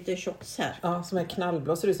dricker lite shots här. Ja, som är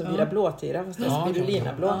knallblå. Ser ut som Vira blåtira, fast det är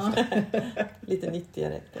spirulinablå. Lite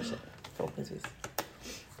nyttigare kanske, förhoppningsvis.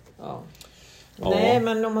 Ja. Nej,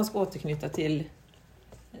 men om man ska återknyta till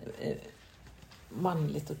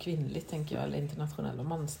manligt och kvinnligt, tänker jag, eller internationella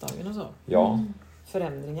mansdagen och så. Ja.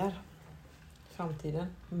 Förändringar. Framtiden.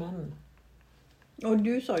 Män. Och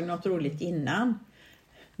du sa ju något roligt innan.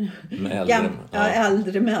 Med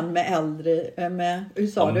äldre män med äldre... hur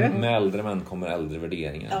sa du? Med äldre män kommer äldre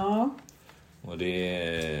värderingar. Ja. Och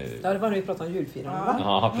det var när vi pratade om julfirande, va?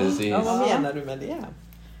 Ja, precis. Ja, vad menar du med det?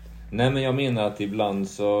 Nej, men jag menar att ibland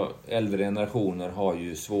så äldre generationer har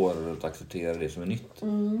ju svårare att acceptera det som är nytt.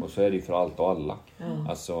 Och så är det ju för allt och alla.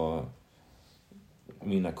 Alltså,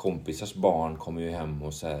 mina kompisars barn kommer ju hem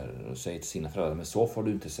och säger till sina föräldrar, men så får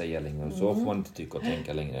du inte säga längre, och så får man inte tycka och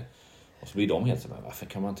tänka längre. Och så blir de helt så här, varför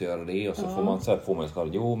kan man inte göra det? Och så får man så här på mig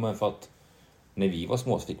själv, jo men för att när vi var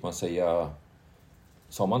små så fick man säga,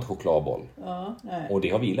 sa man inte chokladboll. Och det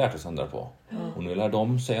har vi lärt oss ändra på. Och nu lär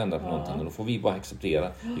de sig ändra på någonting, och då får vi bara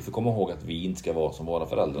acceptera. Vi får komma ihåg att vi inte ska vara som våra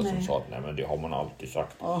föräldrar som sa att nej, men det har man alltid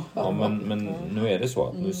sagt. Ja, men nu är det så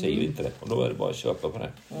att nu säger vi inte det, och då är det bara att köpa på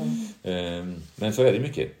det. Men så är det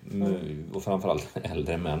mycket. Och framförallt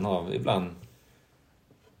äldre män har ibland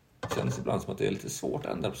känns ibland som att det är lite svårt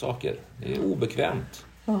att ändra på saker. Det är obekvämt.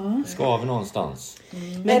 Skaver någonstans.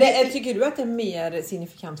 Men tycker du att det är mer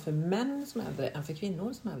signifikant för män som är äldre än för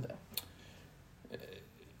kvinnor som är äldre?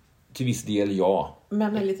 Till viss del, ja.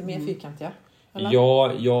 Män är lite mer fyrkantiga? Eller?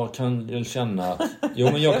 Ja, jag kan väl känna att... Jo,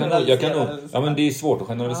 men jag kan nog... Ja, men det är svårt att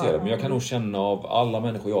generalisera. Men jag kan nog känna av alla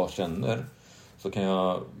människor jag känner, så kan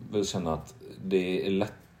jag väl känna att det är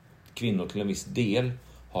lätt... Kvinnor till en viss del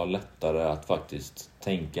har lättare att faktiskt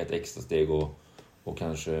tänka ett extra steg och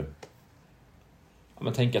kanske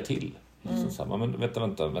men tänka till. Så här, men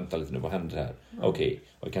vänta lite nu, vad händer här? Okej,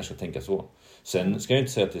 och kanske tänka så. Sen ska jag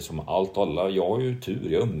inte säga att det är som allt och alla. Jag har ju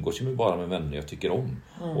tur, jag umgås ju bara med vänner jag tycker om.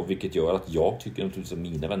 Och vilket gör att jag tycker naturligtvis att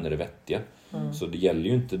mina vänner är vettiga. Så det gäller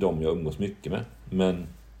ju inte dem jag umgås mycket med. Men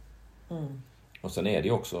och sen är det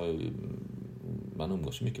ju också, man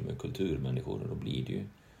umgås ju mycket med kulturmänniskor, och då blir det ju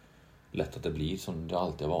lätt att det blir som det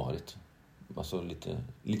alltid har varit. Alltså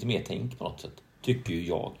lite mer tänk på något sätt, tycker ju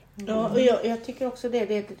jag. Ja, och jag tycker också det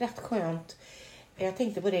är rätt skönt. Jag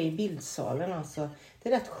tänkte på det i bildsalen, alltså. Det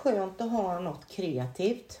är rätt skönt att ha något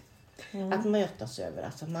kreativt att mötas över.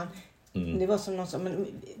 Alltså det var som någon som,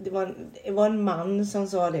 det var en man som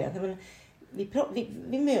sa det. Men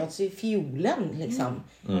vi möts i fiolen liksom.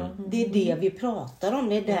 Det är det vi pratar om,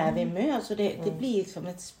 det är där vi möts och det blir som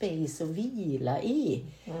ett space att vila i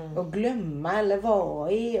och glömma eller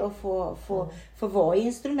vara i och få vara i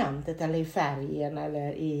instrumentet eller i färgen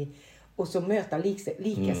eller i, och så möta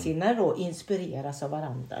likasinnade då, inspireras av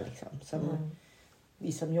varandra liksom. Som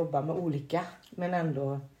vi som jobbar med olika men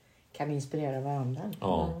ändå kan inspirera varandra.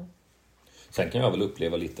 Ja. Sen kan jag väl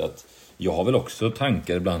uppleva lite att jag har väl också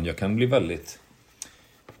tankar ibland. Jag kan bli väldigt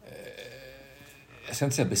jag ska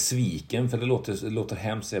inte säga besviken, för det låter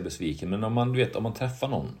hemskt att säga besviken, men om man träffar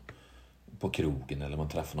någon på krogen eller man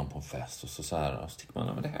träffar någon på en fest och så här, så tycker man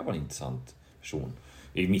att det här var en intressant person.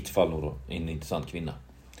 I mitt fall då en intressant kvinna.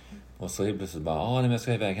 Och så helt plötsligt bara, jag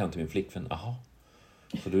ska iväg hem till min flickvän. Jaha.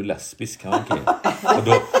 Så du är lesbisk, okej. Och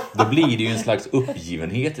då blir det ju en slags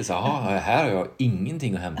uppgivenhet. Så här har jag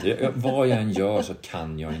ingenting att hämta. Vad jag än gör så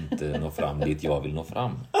kan jag inte nå fram dit jag vill nå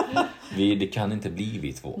fram. Det kan inte bli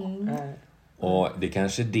vi två. Och det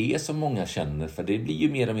kanske är det som många känner. För det blir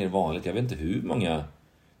ju mer och mer vanligt. Jag vet inte hur många,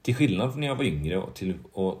 till skillnad från när jag var yngre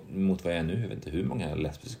och mot vad jag är nu, jag vet inte hur många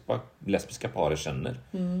lesbiska par känner.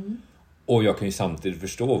 Och jag kan ju samtidigt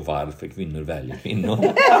förstå varför kvinnor väljer kvinnor.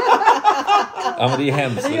 Ja, men det är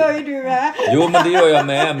hemskt. Det gör ju du med. Jo, men det gör jag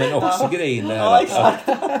med. Men också grejen det här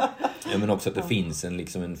men också att det finns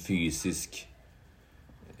en fysisk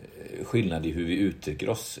skillnad i hur vi uttrycker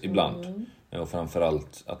oss ibland. Och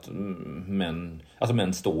framförallt att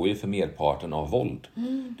män står ju för merparten av våld.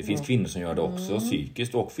 Det finns kvinnor som gör det också,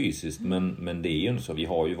 psykiskt och fysiskt. Men det är ju inte så. Vi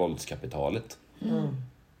har ju våldskapitalet.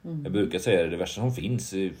 Jag brukar säga det värsta som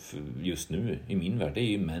finns just nu i min värld, det är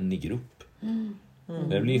ju män i grupp.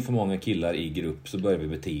 När det blir för många killar i grupp så börjar vi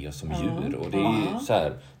bete oss som djur. Och det är ju så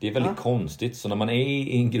här, det är väldigt konstigt. Så när man är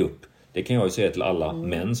i en grupp, det kan jag ju säga till alla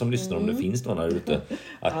män som lyssnar, om det finns någon här ute,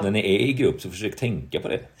 att när ni är i grupp så försök tänka på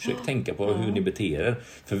det. Försök tänka på hur ni beter er.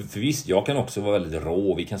 För visst, jag kan också vara väldigt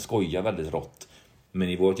rå, vi kan skoja väldigt rått. Men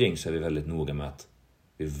i vårt gäng så är vi väldigt noga med att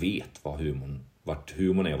vi vet vart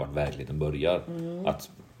humorn är och vart verkligheten börjar. Att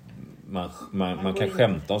man kan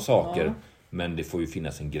skämta om saker, men det får ju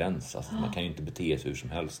finnas en gräns. Alltså, man kan ju inte bete sig hur som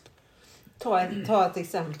helst. Ta ett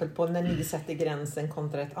exempel på när ni sätter gränsen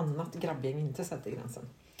kontra ett annat grabbgäng inte sätter gränsen.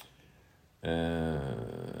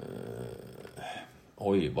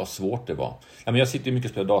 Oj, vad svårt det var. Ja, men jag sitter ju mycket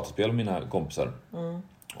och spelar dataspel med mina kompisar.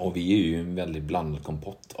 Och vi är ju en väldigt blandad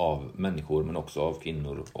kompott av människor, men också av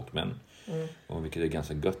kvinnor och män. Och vilket är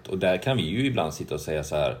ganska gött. Och där kan vi ju ibland sitta och säga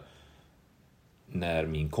så här, när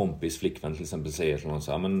min kompis flickvän till exempel säger till någon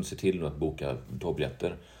så här, men se till att boka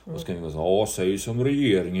tågbiljetter. Och så kan vi gå så, säg som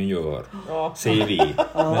regeringen gör, säger vi.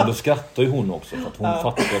 Men då skrattar ju hon också för att hon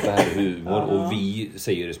fattar att det här är humor. Och vi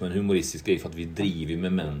säger det som en humoristisk grej för att vi driver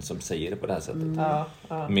med män som säger det på det här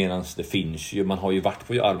sättet. Medan det finns ju, man har ju varit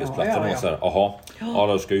på arbetsplatser och så här,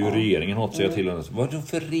 då ska ju regeringen ha att säga till henne. Vad är det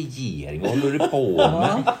för regering? Vad håller du på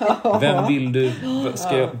med? Vem vill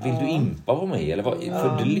du impa på mig? Eller vad?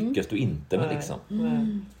 För det lyckas du inte med liksom.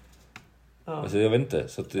 Alltså, jag vet inte.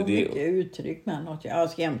 Så att det mycket uttryck med något. Jag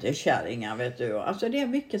ska hem till kärringar, vet du. Alltså det är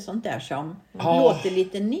mycket sånt där som låter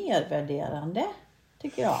lite nedvärderande,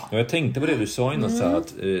 tycker jag. Ja, jag tänkte på det du sa innan, så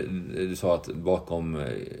att du sa att bakom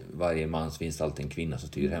varje man finns alltid en kvinna som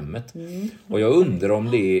styr hemmet. Och jag undrar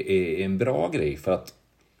om det är en bra grej, för att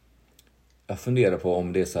jag funderar på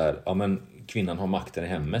om det är så här, men kvinnan har makten i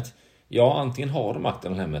hemmet. Ja, antingen har de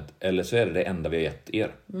makten i hemmet, eller så är det enda vi har gett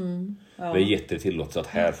er. Vi har gett er tillåtelse att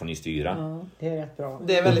här får ni styra. Det är rätt bra.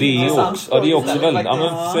 Det är väldigt intressant. Det är också väldigt,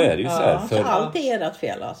 men så är det ju så här. Så allt är ert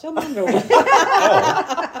fel alltså, man tror.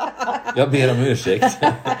 Jag ber om ursäkt.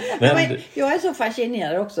 Men jag är så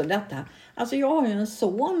fascinerad också detta. Alltså jag har ju en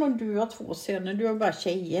son och du har 2 söner, du har bara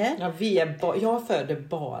tjejer. Ja, jag föder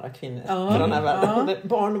bara kvinnor på den här världen.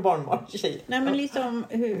 Barn och barnbarn, tjejer. Nej, men liksom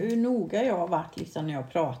hur noga jag har varit liksom, när jag har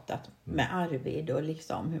pratat med Arvid och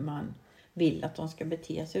liksom hur man vill att de ska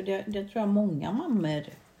bete sig. Det tror jag många mammor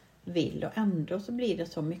vill, och ändå så blir det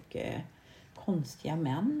så mycket konstiga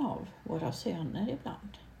män av våra söner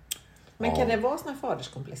ibland. Men kan det vara såna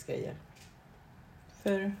faderskomplex-grejer?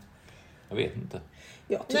 För... Jag vet inte.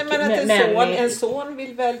 Nej, men att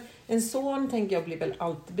en son tänker jag blir väl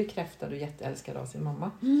alltid bekräftad och jätteälskad av sin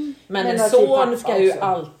mamma. Men en son ska ju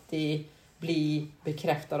alltid bli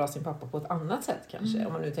bekräftad av sin pappa på ett annat sätt kanske.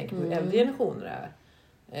 Om man nu tänker på hur äldre generationer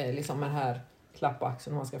är. Liksom med här klapp på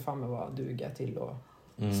axeln, man ska fan med vara duga till och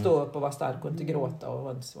stå upp och vara stark och inte gråta och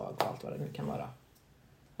vara inte svag och allt vad det nu kan vara.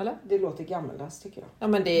 Eller? Det låter gammaldags, tycker jag. Ja,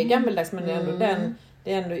 men det är gammaldags, men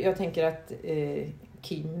det är ändå jag tänker att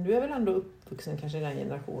Kim, du är väl ändå uppvuxen kanske i den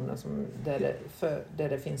generationen som, där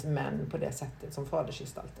det finns män på det sättet som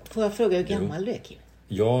fadersgestalter. Får jag fråga hur gammal du är, Kim?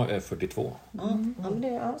 Jag är 42. Ja, men det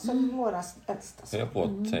är som våra äldsta. Så jag på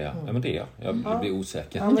att säga. Ja, men det är jag. Jag blir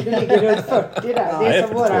osäker. Ja, men du ligger runt 40 där. Det är som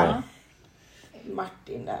 42. våra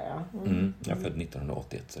Martin där, ja. Jag är född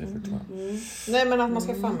 1981, så det är 42. Nej, men att man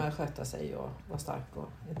ska fan med sköta sig och vara stark och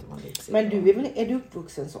inte vara lite. Men är du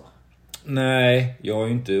uppvuxen så? Nej, jag är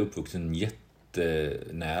ju inte uppvuxen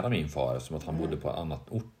jättenära min far, som att han bodde på en annan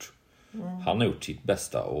ort. Han har gjort sitt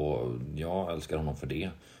bästa och jag älskar honom för det.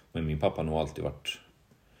 Men min pappa har nog alltid varit...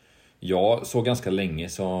 Jag såg ganska länge,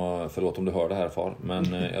 så förlåt om du hör det här, far,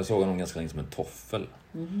 men jag såg honom ganska länge som en toffel.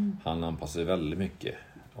 Han anpassade sig väldigt mycket.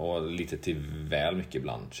 Och lite till väl mycket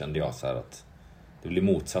ibland kände jag så här att det blir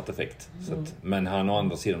motsatt effekt. Så att, men han å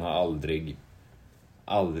andra sidan har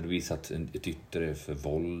aldrig visat ett yttre för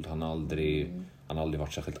våld. Han har aldrig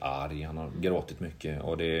varit särskilt arg. Han har gråtit mycket.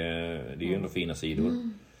 Och det är ju ändå fina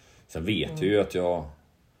sidor. Sen vet jag ju att jag...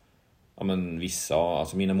 Ja, men vissa...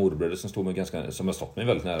 Alltså mina morbröder som har stått mig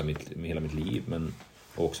väldigt nära med hela mitt liv. Men,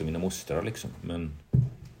 och också mina mostrar liksom. Men...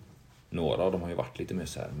 Några av dem har ju varit lite mer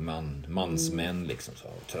så här mansmän liksom, så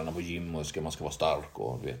träna på gym och man ska vara stark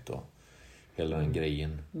och du vet, och hela den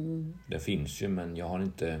grejen. Det finns ju, men jag har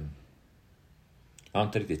inte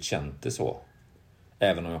riktigt känt det så.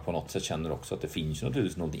 Även om jag på något sätt känner också att det finns ju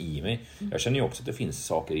naturligtvis något i mig. Jag känner ju också att det finns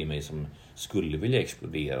saker i mig som skulle vilja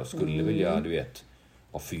explodera och skulle vilja, du vet,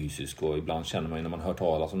 vara fysisk, och ibland känner man ju när man hör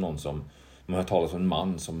talas om en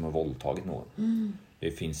man som har våldtagit någon.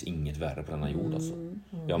 Det finns inget värre på denna jord alltså.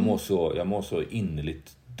 Jag mår så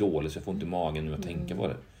innerligt dåligt så jag får inte i magen nu att tänka på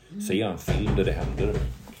det. Ser jag en film där det händer.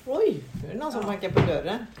 Oj, nu är det någon som bankar på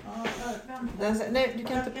dörren. Nej, du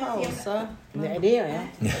kan inte pausa. Nej, det gör jag.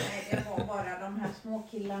 Nej, det var bara de här små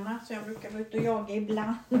killarna så jag brukar vara ute och jaga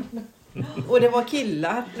ibland. Och det var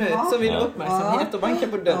killar nu som ville uppmärksamhet och banka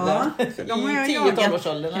på dörren. De har jag I jagat,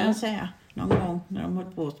 10-12-årsåldern. kan jag säga. Någon gång när de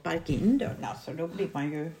höll på att sparka in dörren. Alltså, då blir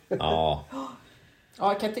man ju... Ja.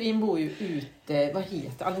 Ja, Katrin bor ju ute, vad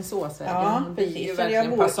heter Alingsåsvägen? Ja, Det är ju precis.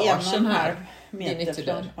 verkligen passagen här. Meter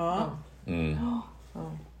från. Ja.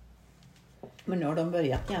 Ja. Men nu har de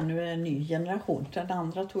börjat igen. Nu är det en ny generation. Den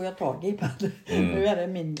andra tog jag tag i. Nu är det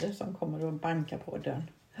mindre som kommer att banka på dörren.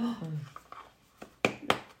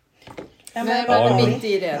 Men var mitt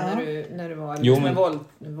i det när du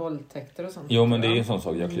var med våldtäkter och sånt? Jo, men det är en sån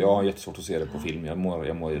sak. Jag har jättesvårt att se det på film. Jag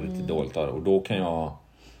mår lite dåligt där. Och då kan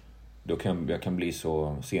jag kan bli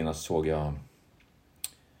så... Senast såg jag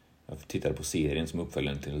tittade på serien som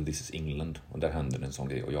uppföljaren till This is England. Och där hände en sån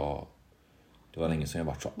grej. Och det var länge sedan jag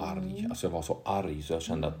varit så arg. Alltså jag var så arg så jag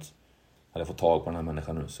kände att hade jag fått tag på den här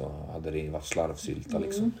människan nu så hade det varit slarvsylta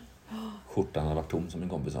liksom. Skjortan hade varit tom som min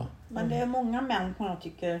kompis sa. Men det är många män som jag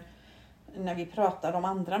tycker, när vi pratar om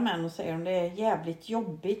andra män och säger om det är jävligt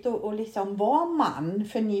jobbigt och liksom vara man.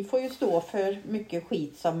 För ni får ju stå för mycket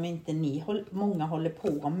skit som inte många håller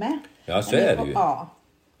på med. Ja, så är det ju. Ja.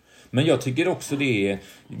 Men jag tycker också det är...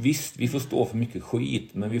 Visst, vi får stå för mycket skit.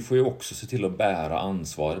 Men vi får ju också se till att bära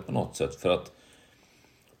ansvaret på något sätt. För att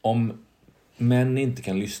om män inte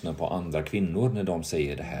kan lyssna på andra kvinnor när de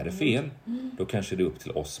säger det här är fel. Då kanske det är upp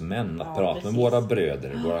till oss män att prata med våra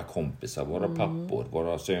bröder, våra kompisar, våra pappor,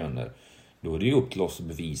 våra söner. Då är det ju upp till oss att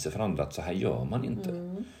bevisa för andra att så här gör man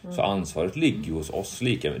inte. Så ansvaret ligger ju hos oss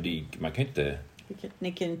lika. Man kan inte...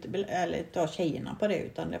 Ni kan inte ta tjejerna på det,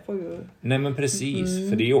 utan det får ju... Nej, men precis.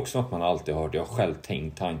 För det är ju också något man alltid har hört. Jag har själv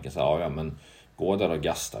tänkt tanken så här, ja men gå där och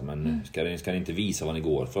gasta. Men ska ni inte visa vad ni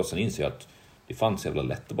går? För sen inser jag att det fanns så jävla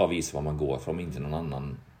lätt att bara visa vad man går. För om inte någon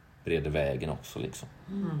annan breder vägen också liksom.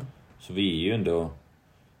 Så vi är ju ändå...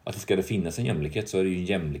 Att ska det finnas en jämlikhet så är det ju en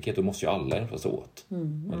jämlikhet. Då måste ju alla hjälpas åt.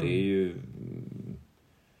 Och det är ju...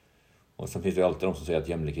 Och sen finns det ju alltid de som säger att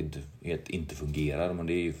jämlikhet inte fungerar. Men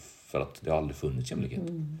det är ju för att det har aldrig funnits jämlikhet.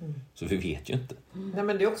 Så vi vet ju inte. Nej,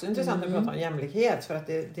 men det är också intressant att prata om jämlikhet. För att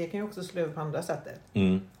det kan ju också slå på andra sättet.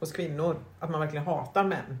 Hos kvinnor. Att man verkligen hatar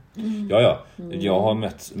män. Ja. Jag har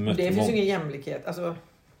mött det finns ju ingen jämlikhet. Alltså,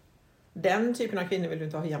 den typen av kvinnor vill du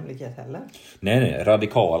inte ha jämlikhet heller. Nej.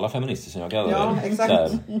 Radikala feminister som jag kallar det. Ja,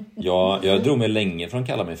 exakt. Jag drog mig länge från att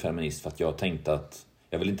kalla mig feminist. För att jag tänkte att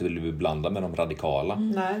jag vill inte bli blandad med de radikala.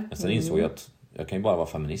 Nej. Men sen insåg jag att jag kan ju bara vara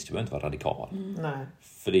feminist. Jag behöver inte vara radikal. Nej.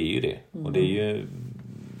 För det är ju det. Och det är ju...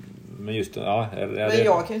 Men just ja, men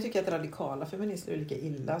jag kan ju tycka att radikala feminister är lika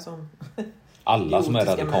illa som... Alla som är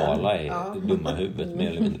radikala är dumma i huvudet mer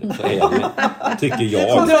eller mindre. Så är det, tycker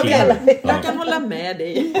jag. Jag kan hålla med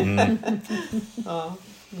dig. Ja,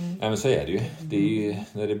 men så är det ju. Det är ju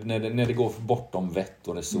när det går bortom vett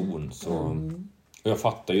och reson så... Och jag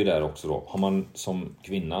fattar ju där också då. Har man som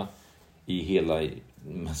kvinna i hela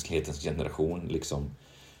mänsklighetens generation liksom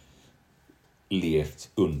levt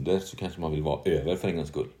under, så kanske man vill vara över för en gångs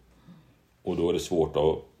skull. Och då är det svårt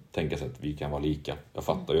att tänka sig att vi kan vara lika. Jag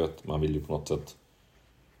fattar ju att man vill ju på något sätt...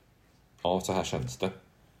 Ja, så här känns det.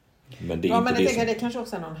 Men det är inte men jag tänker som... det kanske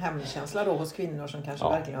också är någon hämndkänsla då hos kvinnor som kanske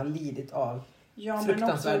verkligen har lidit av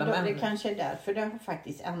fruktansvärda män. Det kanske är därför det har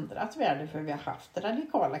faktiskt ändrat världen. För vi har haft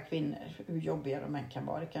radikala kvinnor. Hur jobbiga de än kan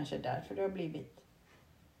vara. Det kanske är därför det har blivit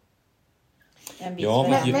en viss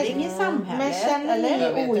förändring i samhället. Men känner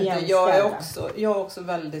ni ojämställda? Jag är också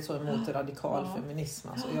väldigt så emot radikal feminism.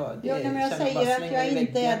 Alltså men jag säger att jag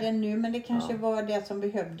inte är det nu. Men det kanske var det som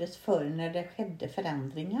behövdes förr när det skedde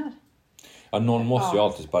förändringar. Ja, någon måste ju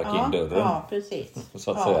alltid sparka in dörren. Ja, precis.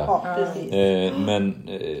 Så att säga. Ja, precis. Men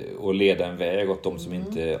och leda en väg åt de som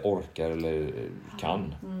inte orkar eller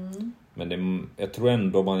kan. Men jag tror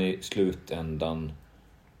ändå man i slutändan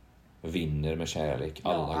vinner med kärlek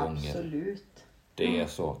alla gånger. Absolut. Det är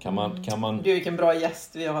så. Kan man... Du, vilken bra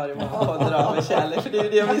gäst vi har i vår podd med kärlek. För det är ju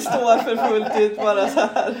det vi står för fullt ut. Bara så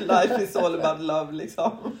här, life is all about love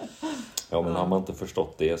liksom. Ja, men har man inte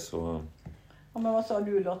förstått det så... Ja, men vad sa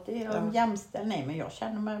du Lottie? Jämställd? Nej, men jag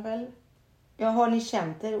känner mig väl... Ja, har ni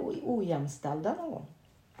känt er ojämställda någon gång?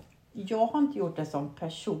 Jag har inte gjort det som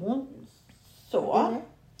person. Så.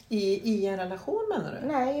 I en relation menar du?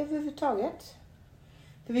 Nej, överhuvudtaget.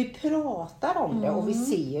 För vi pratar om det och vi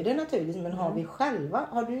ser det naturligtvis. Men har vi själva,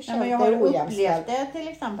 har du känt jag dig har ojämställd? upplevt det till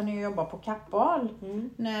exempel när jag jobbade på Kappahl.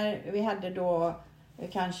 När vi hade då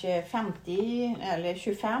kanske 50 eller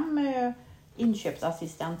 25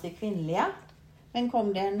 inköpsassistenter kvinnliga. Men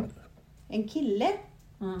kom det en kille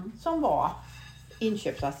som var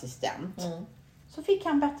inköpsassistent. Så fick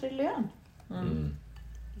han bättre lön.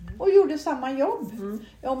 Och gjorde samma jobb.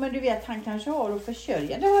 Ja, men du vet, han kanske har att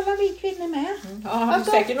försörja. Det har alla vi kvinnor med. Ja, han har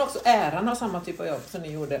säkert också äran av samma typ av jobb som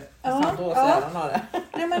ni gjorde. Äran av det.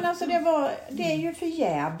 Nej, men alltså det är ju för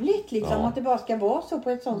jävligt liksom, att det bara ska vara så på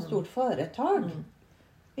ett sånt stort företag.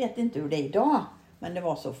 Vet inte hur det är idag. Men det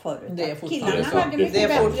var så förut. Det är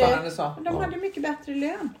fortfarande så. De hade mycket bättre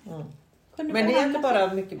lön. Men det är inte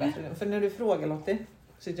bara mycket bättre lön. För när du frågar Lottie,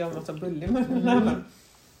 sitter jag med massa bull i munnen.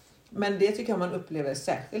 Men det tycker jag man upplever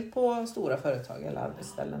särskilt på stora företag eller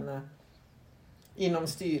arbetsställen. Inom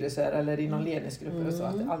styrelser eller inom ledningsgrupper och så.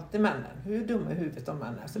 Att det är alltid männen. Hur dumma i huvudet de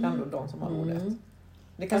män är. Så det är ändå de som har ordet.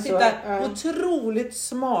 Det kan sitta otroligt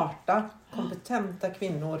smarta, kompetenta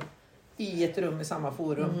kvinnor i ett rum i samma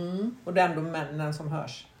forum. Och det är ändå männen som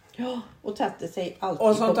hörs. Ja, och sätter sig alltid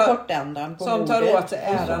och på kortändan på som bordet. tar åt sig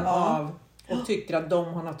äran av och tycker att de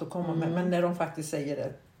har något att komma med. Men när de faktiskt säger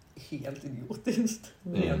det helt idiotiskt.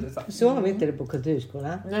 Så har vi inte det på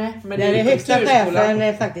kulturskolan. Nej, men där är högsta chefen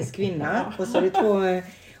är faktiskt kvinna. Och så är det två,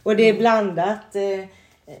 och det är blandat.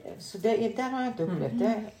 Så där har jag inte upplevt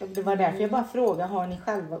det. Det var därför jag bara frågade, har ni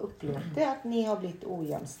själva upplevt det? Att ni har blivit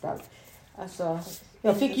ojämställd? Alltså,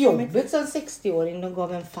 jag fick jobbet som 60-åring. De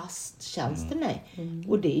gav en fast tjänst till mig.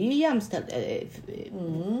 Och det är ju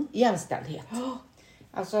jämställdhet.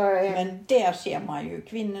 Alltså, men där ser man ju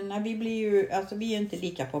kvinnorna, vi är inte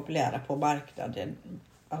lika populära på marknaden.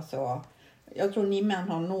 Alltså, jag tror ni män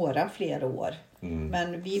har några fler år.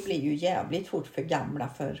 Men vi blir ju jävligt fort för gamla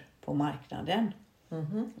på marknaden.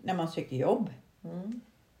 När man söker jobb.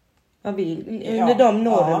 Ja, under de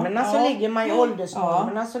normerna så ligger man i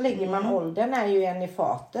åldersnormerna så ligger man åldern är ju en i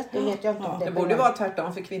fatet. Det vet jag inte om det borde vara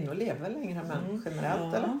tvärtom för kvinnor lever längre än män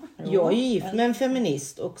generellt eller? Jag är gift med en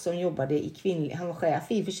feminist och som jobbade i kvinnlig, han var chef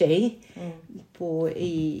i och för sig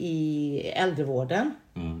i äldrevården.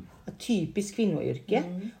 Typiskt kvinnoyrke.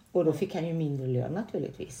 Och då fick han ju mindre lön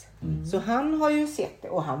naturligtvis. Så han har ju sett det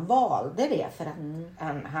och han valde det för att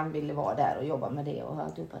han ville vara där och jobba med det och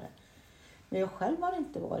alltihopa det. Men jag själv har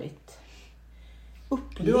inte varit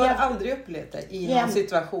upplevd. Du har aldrig upplevt det i någon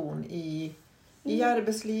situation i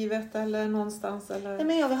arbetslivet eller någonstans? Eller? Nej,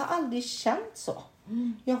 men jag har aldrig känt så.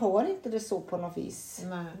 Jag har inte det så på något vis.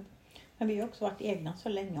 Nej. Men vi har också varit egna så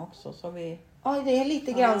länge också. Så vi... Ja, det är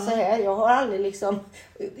lite grann så här. Jag har aldrig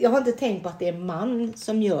jag har inte tänkt på att det är man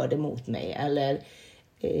som gör det mot mig. Eller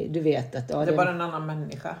du vet att... Ja, det är bara en annan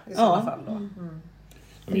människa i sådana fall då.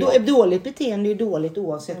 Dåligt beteende är ju dåligt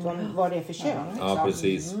oavsett vad det är för kön. Liksom. Ja,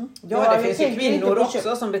 precis. Ja, det finns ju kvinnor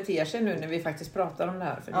också som beter sig nu när vi faktiskt pratar om det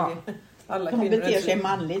här. För alla kvinnor beter sig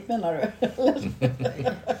manligt menar du?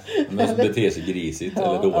 Men som beter sig grisigt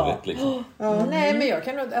eller dåligt liksom. Nej, men jag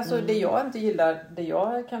kan det jag inte gillar, det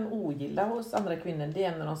jag kan ogilla hos andra kvinnor, det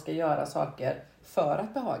är när de ska göra saker för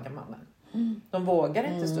att behaga mannen. De vågar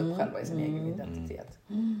inte stå upp själva i sin egen identitet.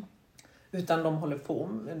 Utan de håller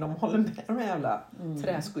med de här jävla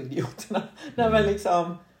träskoidioterna.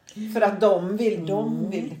 Liksom, för att de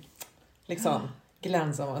vill liksom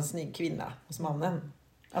glänsa av en snygg kvinna hos mannen.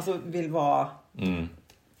 Alltså vill vara...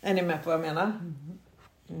 Är ni med på vad jag menar?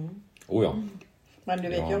 Oh ja. Men du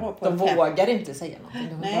vet, jag var på De vågar inte säga någonting.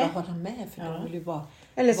 De vill Nej. bara hålla med. För de vill ju bara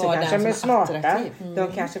Eller så vara kanske den de är som är smarta. attraktiv.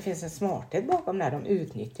 De kanske finns en smarthet bakom när de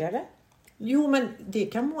utnyttjar det. Jo, men det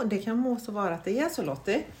kan må så vara att det är så,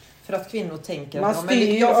 Lottie. För att kvinnor tänker Man att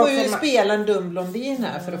styr jag får ju också spela en dum blondin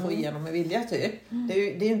här för att få igenom en vilja typ. Det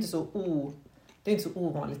är ju inte så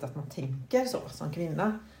ovanligt att man tänker så som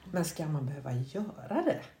kvinna. Men ska man behöva göra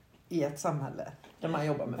det i ett samhälle där man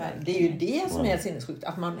jobbar med män? Det är ju det som är sinnessjukt.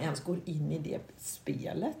 Att man ens går in i det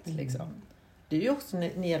spelet liksom. Det är ju också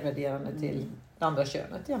nedvärderande till det andra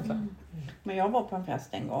könet egentligen. Men jag var på en fest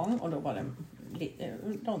en gång och då var det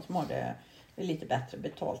de som hade lite bättre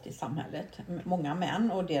betalt i samhället. Många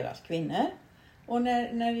män och deras kvinnor. Och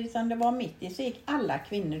när det var mitt i så gick alla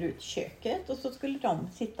kvinnor ut i köket och så skulle de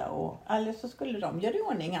sitta eller så skulle de göra i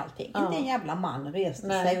ordning allting. Inte en jävla man reste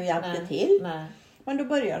sig och hjälpte till. Nej. Men då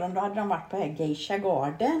hade de varit på här Geisha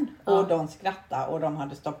Garden och de skrattade och de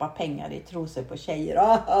hade stoppat pengar i trosor på tjejer.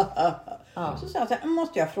 Så sa jag så här,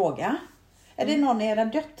 måste jag fråga. Är det någon av era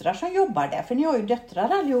döttrar som jobbar där? För ni har ju döttrar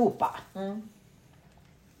allihopa.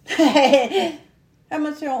 Ja,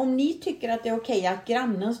 men så om ni tycker att det är okej att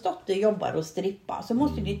grannens dotter jobbar och strippar så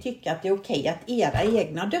måste ni tycka att det är okej att era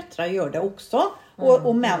egna döttrar gör det också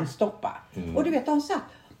och män stoppar. Och du vet, de satt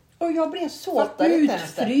och jag blev så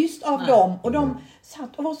utfryst av dem och de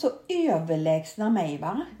satt och var så överlägsna mig,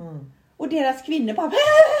 va? Och deras kvinnor bara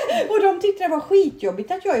och de tyckte det var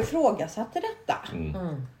skitjobbigt att jag ifrågasatte detta.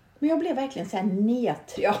 Men jag blev verkligen så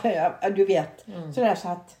här du vet, sådär så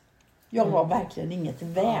att jag var verkligen inget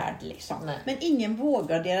värd liksom. Men ingen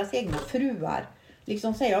vågar deras egna fruar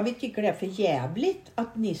liksom säga, vi tycker det är för jävligt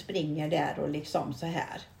att ni springer där och liksom så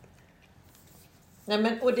här. Nej,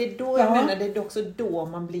 men och det är då jag menar, det är också då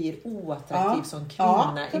man blir oattraktiv som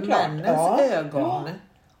kvinna i männens ögon.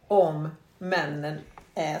 Om männen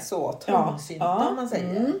är så trångsynta om man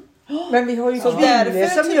säger. Men vi har ju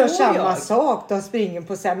kvinnor som gör samma sak. De springer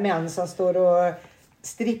på så här män som står och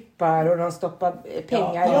strippar och de stoppar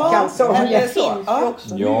pengar i kalsonger.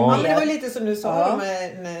 Men det var lite som du sa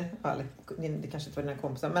det kanske inte var dina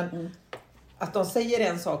kompisar, men att de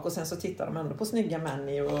säger en sak och sen så tittar de ändå på snygga män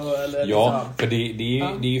för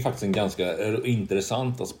det är ju faktiskt en ganska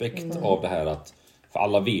intressant aspekt av det här att för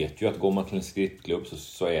alla vet ju att går man till en strippklubb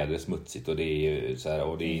så är det smutsigt och det är så här,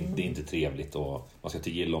 och det är inte trevligt och man ska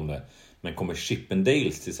inte gilla om det. Men kommer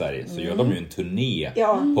Chippendales till Sverige så gör de ju en turné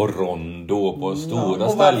på Rondo på stora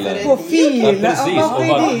ställen. På Fila. Precis.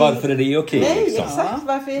 Varför är det okej? Nej, liksom? exakt.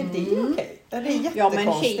 Varför är det okej? Det är jättekonstigt. Ja,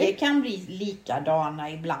 men tjejer kan bli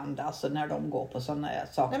likadana ibland alltså när de går på sådana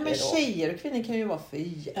saker. Nej, men tjejer och kvinnor kan ju vara för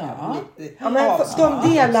jävligt. Ja, men de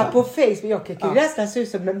delar på Facebook. Jag kan nästan se ut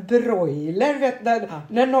som en broiler. Vet,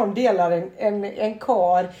 när någon delar en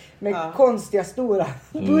kar med konstiga stora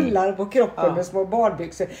bullar på kroppen med små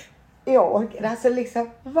badbyxor. Ja, alltså liksom,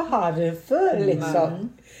 varför liksom?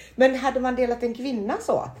 Men hade man delat en kvinna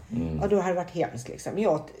så, då hade det varit hemskt liksom.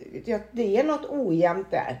 Det är något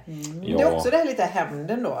ojämnt där. Det är också det här lite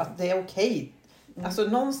hämnden då, att det är okej. Alltså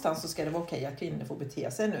någonstans så ska det vara okej att kvinnor får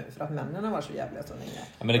bete sig nu för att männen har varit så jävliga så länge.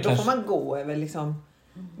 Ja, men då får man gå över liksom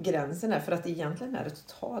gränsen här, för att egentligen är det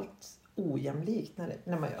totalt ojämlikt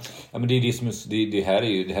när man gör så. Ja, men det är det som det här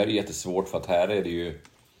är jättesvårt, för att här är det ju,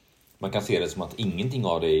 man kan se det som att ingenting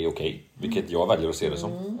av det är okej, vilket jag väljer att se det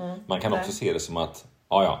som. Man kan också se det som att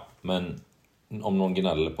men om någon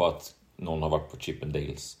gnäller på att någon har varit på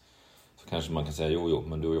Chippendales så kanske man kan säga jo,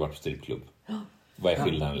 men du har ju varit på strippklubb. Vad är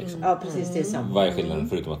skillnaden liksom? Ja, precis, det är samma. Vad är skillnaden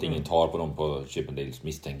förutom att ingen tar på dem på Chippendales,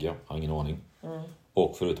 misstänker jag. Har ingen aning.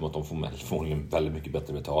 Och förutom att de får väldigt mycket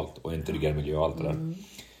bättre betalt och en tryggare miljö och allt det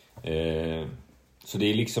där. Så det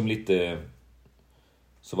är liksom lite,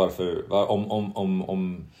 så varför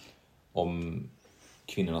om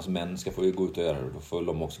kvinnornas män ska få gå ut och göra det, då får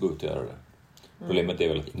de också gå ut och göra det. Problemet är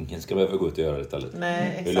väl att ingen ska behöva gå ut och göra det istället.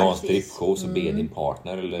 Nej, vill du ha en strippshow så be din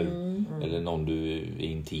partner eller någon du är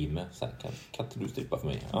intim med. Så här, kan inte du strippa för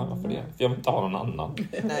mig? Ja, varför det? För jag vill inte ha någon annan.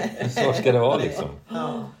 Nej. Så ska det vara liksom.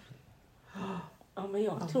 Ja, men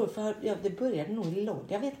jag tror det började nog i London.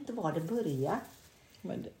 Jag vet inte var det började.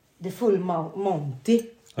 Men det Full Monty.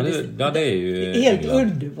 Ja, det är ju helt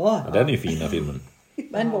underbart. Ja, den är ju fina filmen.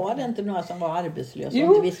 Men var det inte några som var arbetslösa och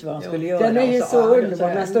inte visste vad de skulle göra? Den är ju så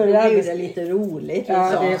underbar. Den står det lite roligt.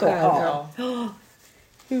 Ja, det är skönt.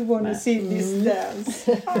 You wanna see this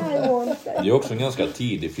dance? I want that. Det är också en ganska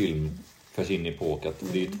tidig film för sin epok, att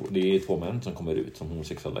det är två män som kommer ut som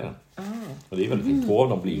homosexuella. Och det är väldigt fint. Två av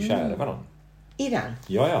dem blir kära med dem. i den?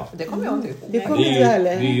 Ja. Det kommer jag inte ihåg. Det kommer inte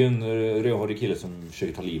heller. Det är ju en rödhårig kille som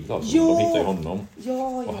försöker ta livet av sig. De hittar ju honom.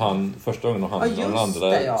 Ja. Och han, första gången han och den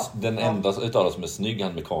andra, den enda utav dem som är snygg,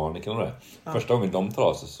 han mekanikern och det. Första gången de tar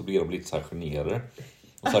av sig så blir de lite så här generade.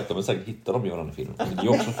 Och sakta men säkert hittar de ju den filmen. Det är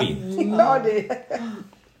också fint. Ja, det.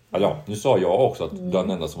 Ja, nu sa jag också att den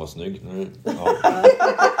enda som var snygg.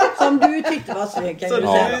 Som du tyckte var snygg kan Så du du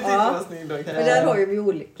säga. tyckte var snygg då? Men där har ju vi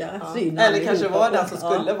olika syn. Eller kanske var den som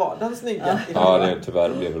skulle vara den snygga. Ja, det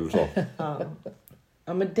tyvärr blev väl så.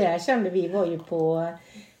 Ja, men där kände vi var ju på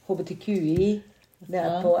HBTQI.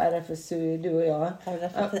 Där på RFSU, du och jag.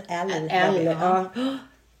 RFSL. Ja.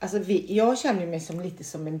 Alltså jag känner mig som lite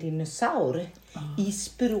som en dinosaur i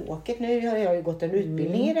språket. Nu har jag ju gått en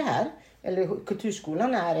utbildning i det här. Eller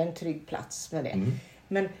kulturskolan är en trygg plats med det.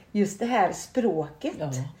 Men just det här språket.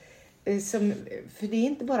 För det är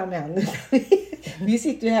inte bara män. Vi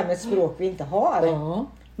sitter ju här med ett språk vi inte har.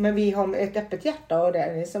 Men vi har ett öppet hjärta och det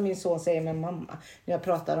är som min son säger med mamma. När jag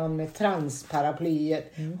pratar om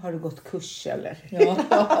transparaplyet. Har du gått kurs eller? Ja.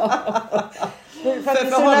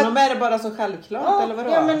 för honom är det bara så självklart eller vadå?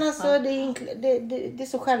 Ja, men alltså det är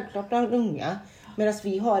så självklart bland unga. Medan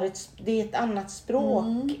vi har det är ett annat språk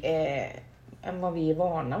än vad vi är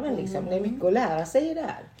vana med. Liksom. Det är mycket att lära sig i det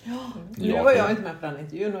här. Nu var jag inte med på den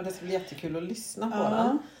intervjun och det ska bli jättekul att lyssna på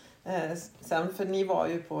den. Sen för ni var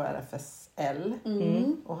ju på RFSL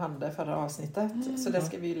och hade förra avsnittet. Så det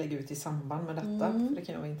ska vi ju lägga ut i samband med detta. För det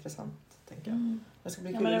kan ju vara intressant, tänker jag. Det ska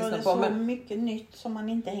bli kul att lyssna på. Men det är så mycket nytt som man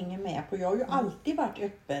inte hänger med på. Jag har ju alltid varit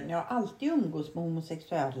öppen. Jag har alltid umgås med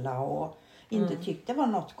homosexuella och inte tyckt det var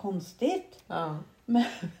något konstigt. Ja.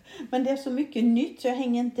 Men det är så mycket nytt så jag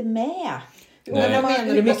hänger inte med. Det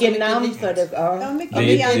är mycket namn för det. Ja,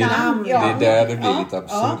 mycket namn. Det är där det blir lite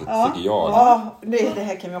absurt, tycker jag. Ja, det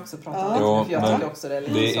här kan vi också prata om. För jag tycker också det är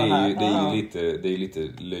lite så här. Det är lite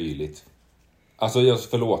löjligt. Alltså,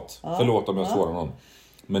 förlåt om jag sårar någon.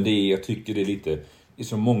 Men jag tycker det är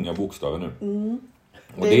så många bokstäver nu.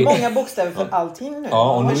 Det är många bokstäver för allting nu.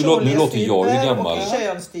 Ja, och nu låter jag ju gammal. Och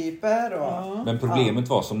könstyper. Men problemet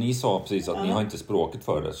var, som ni sa precis, att ni har inte språket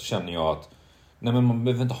för det. Så känner jag att nej, men man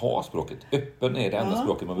behöver inte ha språket. Öppen är det enda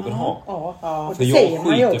språket man behöver ha. För jag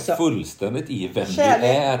skiter fullständigt i vem du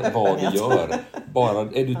är, vad du gör. Bara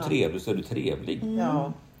är du trevlig så är du trevlig.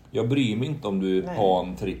 Jag bryr mig inte om du är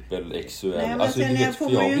pan, trippel, XUL. Nej, men alltså, sen får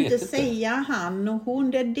man ju inte säga han och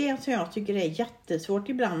hon. Det är det som jag tycker är jättesvårt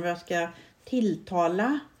ibland. Vad jag ska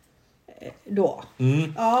tilltala då.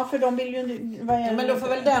 Ja, för de vill ju... men då får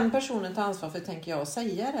väl den personen ta ansvar för, tänker jag, och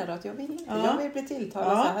säga det då, att jag vill bli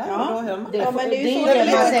tilltalad så här. Och då hör man det. Men det är ju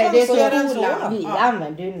så det är så. Vi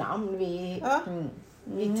använder ju namn.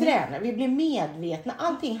 Vi tränar, vi blir medvetna.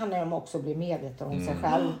 Allting handlar om också att bli medveten om sig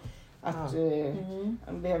själv. Att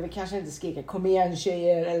man behöver kanske inte skrika kom igen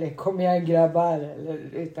tjejer eller kom igen grabbar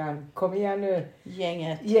utan kom igen nu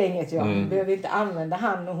gänget Man behöver inte använda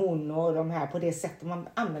han och hon och de här på det sättet. Man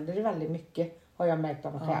använder det väldigt mycket, har jag märkt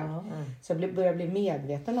av mig själv. Så jag börjar bli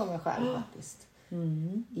medveten om mig själv faktiskt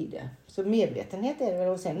i det. Så medvetenhet är det väl,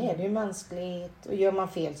 och sen är det ju mänskligt, och gör man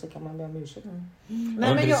fel så kan man be om ursäkt.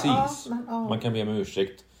 Men precis, man kan be om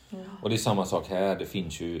ursäkt. Och det är samma sak här. Det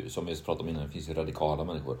finns ju, som vi pratade om innan, det finns ju radikala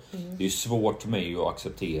människor. Det är ju svårt för mig att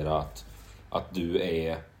acceptera att du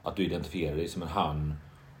identifierar dig som en han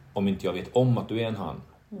om inte jag vet om att du är en han.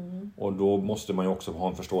 Och då måste man ju också ha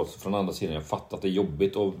en förståelse från andra sidan. Jag fattar att det är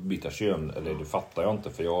jobbigt att byta kön. Eller det fattar jag inte,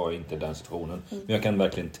 för jag är inte i den situationen. Men jag kan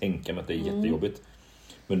verkligen tänka mig att det är jättejobbigt.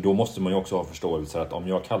 Men då måste man ju också ha förståelse att om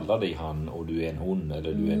jag kallar dig han och du är en hon,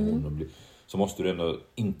 eller du är en hon, så måste du ändå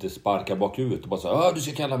inte sparka bakut och bara säga du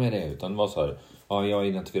ska kalla mig det, utan vara så här, jag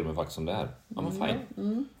identifierar mig faktiskt som det här. Ja, men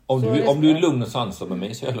fine. Om du är lugn och sansad med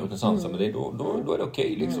mig, så är jag lugn och sansad med dig, då är det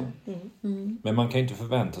okej, liksom. Men man kan ju inte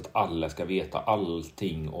förvänta att alla ska veta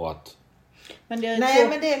allting och att... Men det är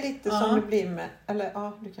men det är lite som det blir med...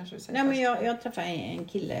 Eller du kanske vill säga. Nej, men jag träffade en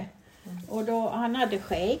kille. Och då, han hade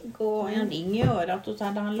skägg och en ring i örat och så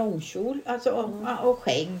hade han långkjol. Alltså, och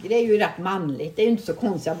skägg, det är ju rätt manligt. Det är ju inte så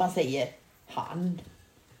konstigt att man säger han.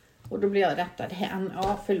 Och då blev jag rättad.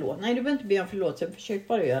 Förlåt. Nej, du behöver inte be om förlåt. Jag försökte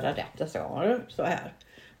bara göra rätt. Jag sa så här.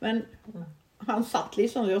 Men han satt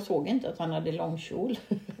liksom, jag såg inte att han hade långkjol.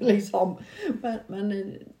 liksom.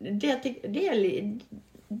 Men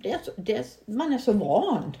man är så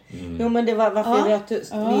van. Jo, men det var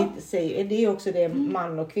varför vi säger, det är också det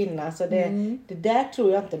man och kvinna. Så det där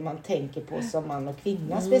tror jag inte man tänker på som man och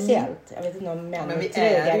kvinna speciellt. Jag vet inte om män, men vi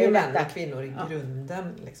är ju män och kvinnor i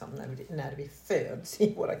grunden liksom, när vi föds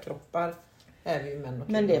i våra kroppar är vi män och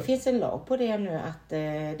kvinnor. Men det finns en lag på det nu att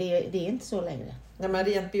det är inte så längre. Ja, men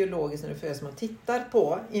rent biologiskt när du föds, man tittar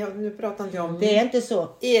på, nu pratar inte jag om Det är inte så.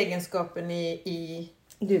 egenskapen i...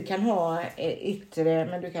 Du kan ha yttre,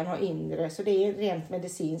 men du kan ha inre. Så det är rent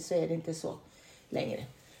medicinskt så är det inte så längre.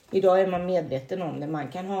 Idag är man medveten om det. Man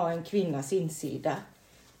kan ha en kvinnas insida.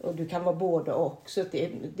 Och du kan vara både och. Så det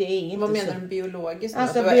är inte Vad menar så. du biologiskt?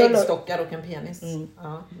 Alltså, att du har äggstockar och en penis?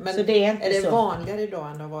 Ja. Men så det är inte det så. vanligare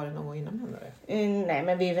idag än det har varit någon gång innan? Nej,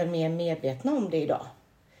 men vi är väl mer medvetna om det idag.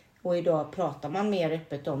 Och idag pratar man mer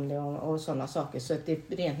öppet om det och sådana saker. Så att det,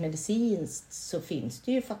 rent medicinskt så finns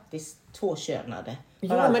det ju faktiskt tvåkönade.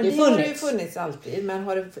 Ja, men det har det ju funnits alltid. Men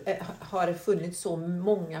har det funnits så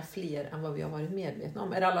många fler än vad vi har varit medvetna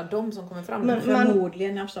om? Är det alla de som kommer fram? Men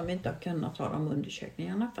förmodligen eftersom vi inte har kunnat ta de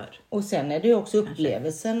undersökningarna för. Och sen är det ju också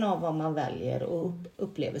upplevelsen av vad man väljer. Och man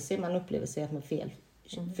upplever sig att man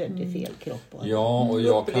född i fel kropp. Ja, och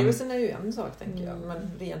jag upplevelsen är ju en sak, tänker jag.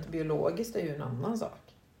 Men rent biologiskt är ju en annan sak.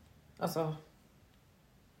 Alltså...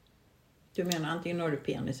 Du menar antingen har du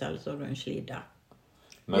penis eller så har du en slida.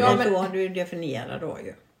 Men så har du definierar då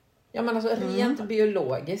ju. Ja, men alltså rent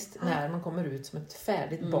biologiskt, när man kommer ut som ett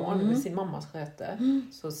färdigt barn med sin mammas sköte,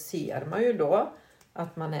 så ser man ju då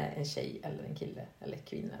att man är en tjej eller en kille eller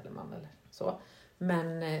kvinna eller man eller så.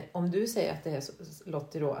 Men om du säger att det är så,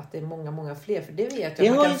 Lottie då, att det är många fler, för det vet jag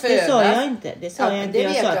att man kan födas. Det sa jag inte. Det sa jag inte. Det jag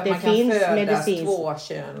vet sa jag att det man kan finns födas medicinskt.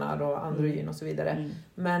 tvåkönad och androgyn och så vidare.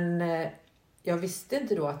 Men jag visste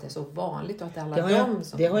inte då att det är så vanligt och att det är alla de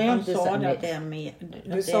som... Det har jag inte sagt. Att det är med,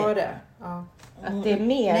 du sa det? Ja. Att det är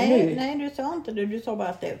mer nu? Nej, du sa inte det. Du sa bara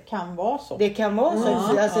att det kan vara så. Det kan vara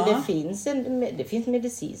så. Alltså det finns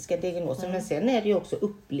medicinska diagnoser. Men sen är det ju också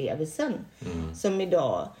upplevelsen. Som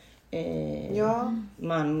idag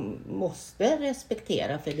man måste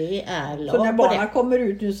respektera. För det är lag. Så när barnen kommer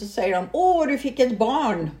ut nu så säger de: åh, du fick ett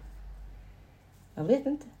barn. Jag vet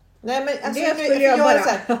inte. Nej, men alltså,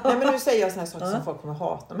 nu säger jag såna här saker som folk kommer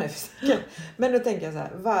hata mig för. Men då tänker jag så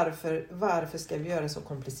här, varför ska vi göra det så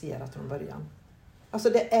komplicerat från början? Alltså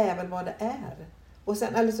det är väl vad det är. Och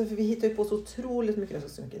sen, alltså, för vi hittar ju på så otroligt mycket, det ska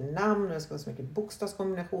så mycket namn, det ska vara så mycket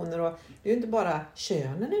bokstavskombinationer, och det är ju inte bara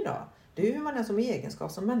könen idag. Det är ju hur man är som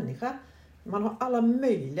egenskap som människa. Man har alla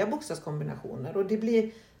möjliga bokstavskombinationer, och det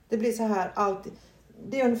blir så här alltid.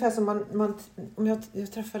 Det är ungefär som om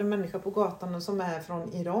jag träffar en människa på gatan som är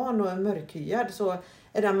från Iran och är mörkhyad, så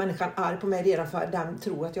är den människan arg på mig redan för att den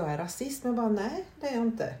tror att jag är rasist. Men bara, nej, det är jag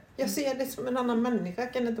inte. Jag ser det som en annan människa.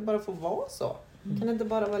 Kan det inte bara få vara så? Kan det inte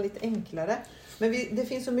bara vara lite enklare? Men det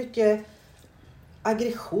finns så mycket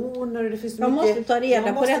aggressioner. Det finns så man mycket, måste ta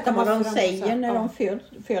reda på detta vad de säger här, när de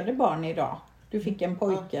föder barn idag. Du fick en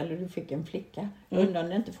pojke eller du fick en flicka. Undrar om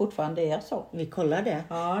det inte fortfarande är så. Vi kollar det.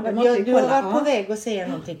 Ja, du har varit på väg att säga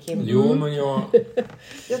någonting, Kim. Jo, men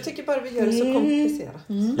jag tycker bara vi gör det så komplicerat.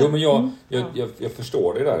 Jo, men jag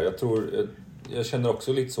förstår det där. Jag känner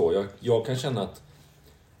också lite så. Jag kan känna att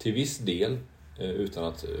till viss del, utan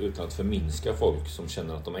att förminska folk som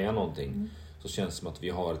känner att de är någonting, så känns det som att vi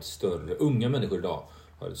har unga människor idag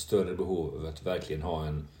har ett större behov av att verkligen ha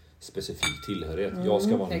en specifik tillhörighet. Jag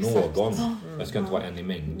ska vara någon. Jag ska inte vara en i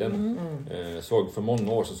mängden. För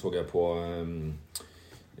många år sedan såg jag på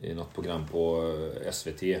något program på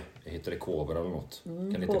SVT. Heter det Cover eller något?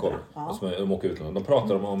 Kan inte Cover? De åker utlandet. De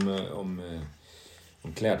pratar om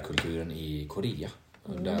klädkulturen i Korea.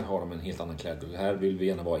 Där har de en helt annan klädkultur. Här vill vi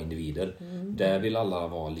gärna vara individer. Där vill alla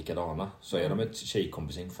vara likadana. Så är de ett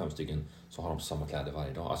tjejkompising, 5 stycken, så har de samma kläder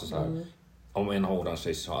varje dag. Alltså så här, om en har orange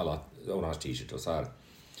tjej så har alla orange t-shirt och så här.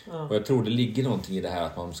 Och jag tror det ligger någonting i det här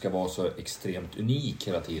att man ska vara så extremt unik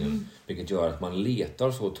hela tiden. Vilket gör att man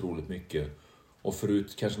letar så otroligt mycket. Och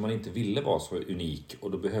förut kanske man inte ville vara så unik.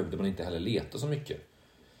 Och då behövde man inte heller leta så mycket.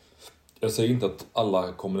 Jag säger inte att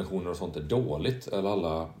alla kombinationer och sånt är dåligt. Eller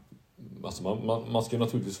alla... Alltså man ska ju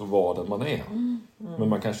naturligtvis få vara den man är. Men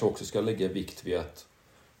man kanske också ska lägga vikt vid att...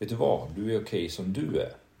 Vet du vad? Du är okej som du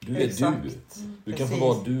är. Du är exakt. Du kan få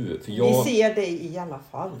vara du. För vi ser dig i alla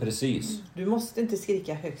fall. Precis. Du måste inte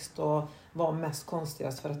skrika högst och vara mest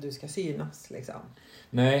konstigast för att du ska synas. Liksom.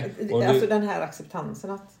 Nej. Alltså den här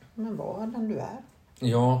acceptansen att, men var den du är.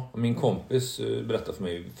 Ja, min kompis berättade för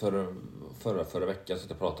mig förra veckan, så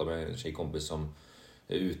jag pratade med en tjejkompis som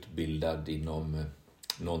är utbildad inom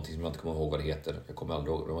någonting som jag inte kommer ihåg vad det heter. Jag kommer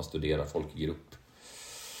aldrig ihåg. De studerar folk i grupp.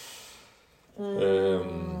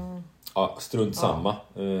 Ja, strunt samma.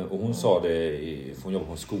 Och hon sa det, för hon jobbar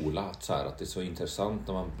på en skola, att det är så intressant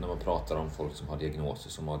när man pratar om folk som har diagnoser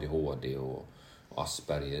som ADHD och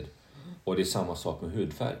Asperger. Och det är samma sak med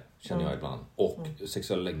hudfärg, känner jag ibland. Och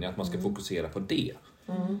sexuell läggning, att man ska fokusera på det.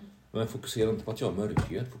 Men fokusera inte på att jag är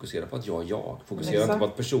mörkhyad. Fokusera på att jag är jag. Fokusera inte på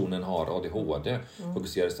att personen har ADHD.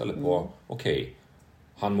 Fokusera istället på, okej,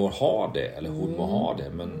 han må ha det eller hon må ha det,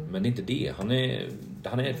 men det är inte det.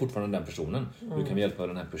 Han är fortfarande den personen. Hur kan vi hjälpa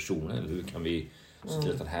den här personen? Eller hur kan vi se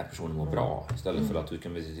till att den här personen mår bra? Istället för att hur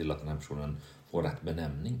kan vi se till att den här personen får rätt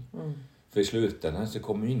benämning? För i slutändan så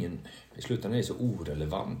kommer i slutändan är det så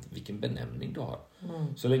orelevant vilken benämning du har.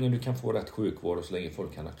 Så länge du kan få rätt sjukvård och så länge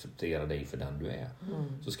folk kan acceptera dig för den du är,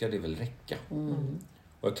 så ska det väl räcka.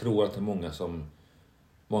 Och jag tror att det är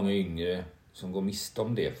många yngre som går miste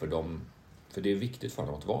om det för det är viktigt för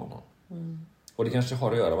dem att vara någon. Och det kanske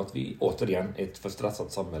har att göra med att vi återigen är ett för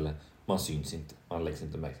stressat samhälle. Man syns inte, man läggs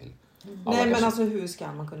inte med till. Nej, men alltså hur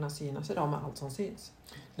ska man kunna synas idag med allt som syns?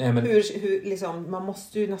 Nej, men Hur liksom, man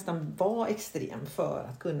måste ju nästan vara extrem för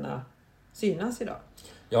att kunna synas idag.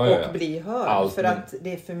 Och bli hörd. För att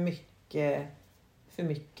det är för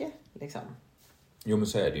mycket liksom. Jo, men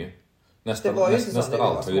så är det ju. Nästan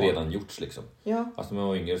allt har ju redan gjorts liksom. Ja. Alltså när man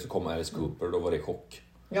var yngre så kom Alice Cooper och då var det chock.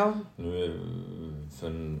 Ja. Nu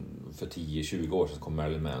för 10-20 år sedan kom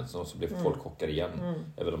Marilyn Manson och så blev folk chockade igen.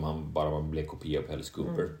 Även om man blev kopia på Alice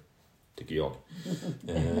Cooper. Tycker jag.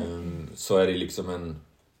 Så är det liksom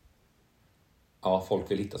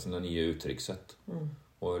folk vill hitta sina nya uttryckssätt.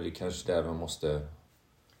 Och det är kanske där man måste,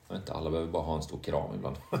 alla behöver bara ha en stor kram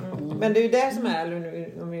ibland. Men det är ju det som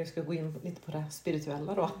är, om vi ska gå in lite på det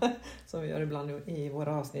spirituella då, som vi gör ibland i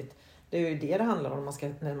våra avsnitt. Det är ju det handlar om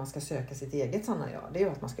när man ska söka sitt eget sanna jag. Det är ju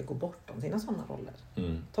att man ska gå bortom sina sådana roller.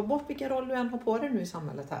 Ta bort vilken roll du än har på dig nu i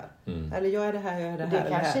samhället här. Eller jag är det här, jag är det här.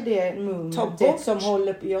 Det är kanske det momentet som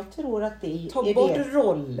håller på. Jag tror att det ta är bort det.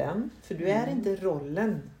 Rollen. För du är inte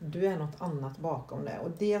rollen. Du är något annat bakom det.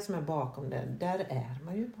 Och det som är bakom det, där är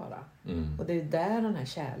man ju bara. Och det är där den här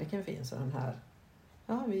kärleken finns. Och den här,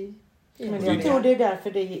 men jag tror det är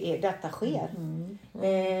därför detta sker.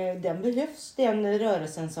 Den behövs, den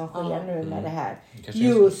rörelsen som sker nu med det här.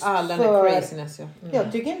 Just all den craziness.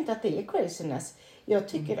 Jag tycker inte att det är craziness. Jag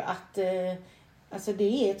tycker att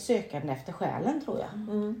det är ett sökande efter själen, tror jag.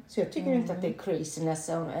 Så jag tycker inte att det är craziness.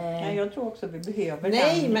 Jag tror också att vi behöver det.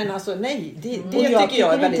 Det tycker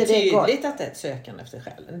jag är väldigt tydligt att det är ett sökande efter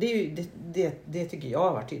själen. Det tycker jag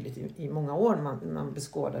har varit tydligt i många år när man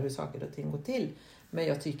beskådar hur saker och ting går till. Men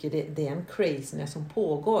jag tycker det är en craziness som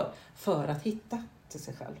pågår för att hitta till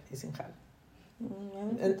sig själv, i sin själ.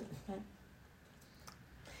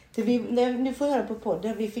 Nu får jag höra på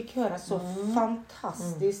podden. Vi fick höra så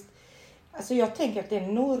fantastiskt. Alltså jag tänker att det är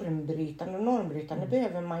normbrytande. Och normbrytande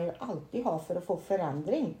behöver man ju alltid ha för att få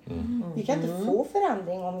förändring. Vi kan inte få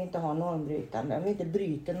förändring om vi inte har normbrytande. Om vi inte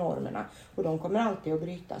bryter normerna. Och de kommer alltid att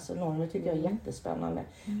brytas. Och normer tycker jag är jättespännande.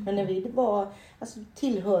 Men när vi var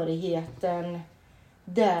tillhörigheten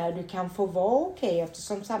där du kan få vara okej,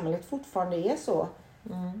 eftersom samhället fortfarande är så.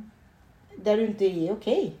 Där du inte är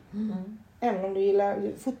okej. Även om du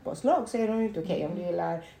gillar fotbollslag så är de inte okej. Om du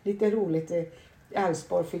gillar lite roligt,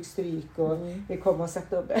 Älvsborg fick stryk och vi kommer att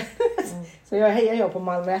sätta upp. Så jag hejar på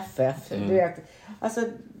Malmö FF. Du vet. Alltså,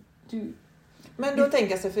 men då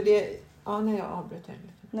tänker jag så, för det... jag avbröt här.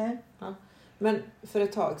 Nej. Ja. Men för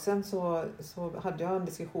ett tag sedan så hade jag en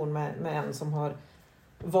diskussion med en som har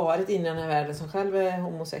varit inne i den här världen, som själv är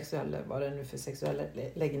homosexuell, vad det nu för sexuell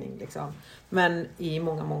läggning liksom. Men i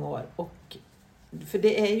många, många år. Och för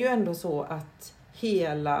det är ju ändå så att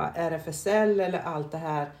hela RFSL eller allt det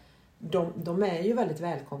här, de är ju väldigt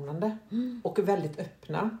välkomnande och väldigt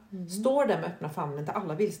öppna. Står där med öppna famnen till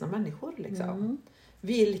alla vilsna människor liksom.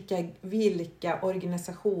 Vilka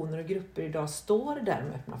organisationer och grupper idag står där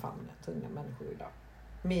med öppna famnen till unga människor idag?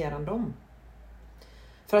 Mer än dem.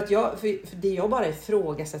 För att för det jag bara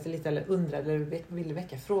ifrågasätter lite eller undrade eller ville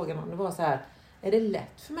väcka frågan om, det var så här: är det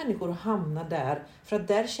lätt för människor att hamna där? För att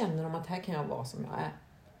där känner de att här kan jag vara som jag är.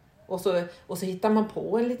 Och så hittar man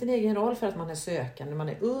på en liten egen roll för att man är sökande, man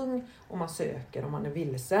är ung och man söker och man är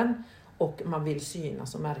vilsen och man vill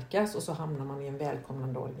synas och märkas, och så hamnar man i en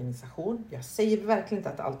välkomnande organisation. Jag säger verkligen inte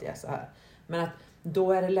att det alltid är så här, men att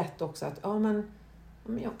då är det lätt också att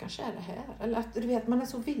men jag kanske är det här, eller att du vet, man är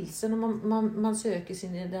så vilsen och man söker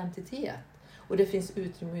sin identitet, och det finns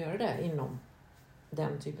utrymme att göra det inom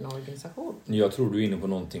den typen av organisation. Jag tror du är inne på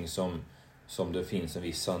någonting som det finns en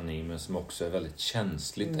viss sanning, men som också är väldigt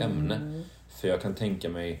känsligt ämne. För jag kan tänka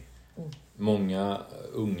mig många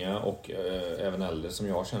unga och även äldre som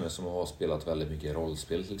jag känner som har spelat väldigt mycket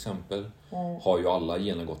rollspel till exempel, har ju alla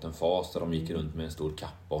genomgått en fas där de gick runt med en stor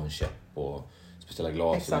kappa och en käpp och speciella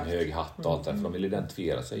glas och en hög hatt och allt det, för de ville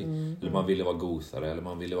identifiera sig. Eller man ville vara gothare, eller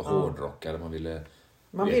man ville vara hårdrockare,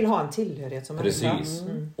 man vill ha en tillhörighet som precis.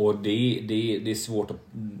 Och det är svårt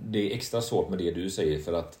det är extra svårt med det du säger,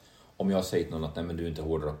 för att om jag säger till någon att nej, men du är inte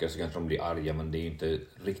hårdrockare, så kanske de blir arga, men det är inte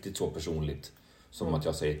riktigt så personligt som att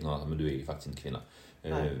jag säger till någon att men du är ju faktiskt inte kvinna.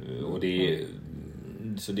 Och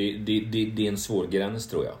så det är en svår gräns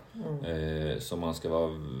tror jag. Som man ska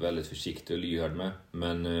vara väldigt försiktig och lyhörd med.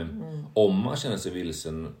 Men om man känner sig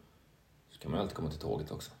vilsen så kan man alltid komma till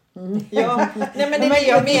tåget också. Ja, nej men det är det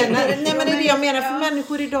jag menar. Nej men det är det jag menar, för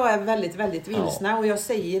människor idag är väldigt, väldigt vilsna. Och jag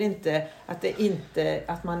säger inte att det inte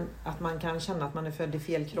att man kan känna att man är född i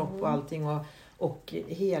fel kropp och allting och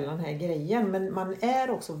hela den här grejen. Men man är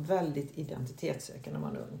också väldigt identitetssökande när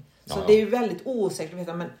man är ung. Så det är ju väldigt osäkert att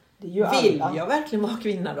veta, men vill jag verkligen vara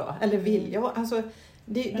kvinna då? Eller vill jag vara, alltså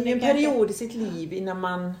det är en period i sitt liv innan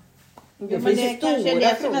man... Men det är kanske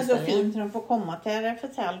det som är så fint när de får komma till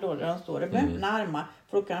RFSL då, där de står och öppna armar.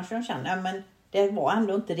 För då kanske de känner, men det var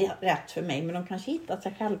ändå inte rätt för mig. Men de kanske hittar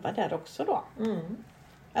sig själva där också då.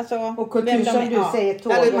 Alltså, och kultur som du säger,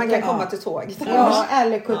 tåget. Eller man kan komma till tåget. Ja,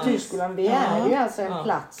 eller kulturskolan. Det är ju alltså en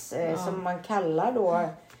plats som man kallar då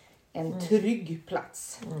en trygg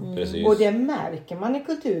plats. Och det märker man i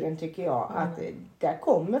kulturen tycker jag. Att där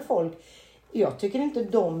kommer folk. Jag tycker inte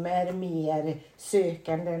de är mer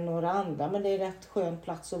sökande än några andra. Men det är rätt skön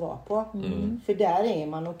plats att vara på. För där är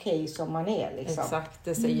man okej som man är. Liksom. Exakt,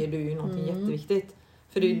 det säger du ju någonting jätteviktigt.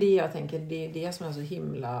 För det är det jag tänker, det är det som är så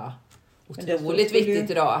himla otroligt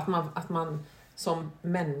viktigt idag. Att man som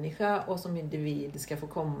människa och som individ ska få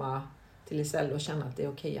komma till istället och känna att det är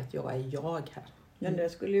okej att jag är jag här. Men det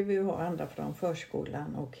skulle vi ju ha ända från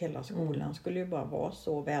förskolan och hela skolan skulle ju bara vara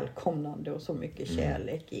så välkomnande och så mycket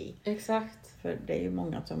kärlek i. Exakt. För det är ju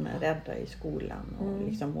många som är rädda i skolan och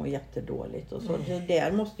liksom mår jättedåligt och så.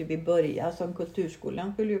 Där måste vi börja. Som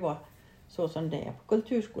kulturskolan skulle ju vara så som det är på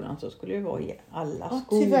kulturskolan, så skulle det vara i alla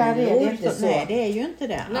skolor. Tyvärr är det inte så. Nej, det är ju inte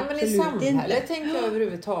det. Nej, men i samhället tänker jag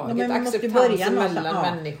överhuvudtaget. Ja, acceptans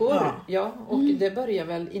mellan människor. Ja, och det börjar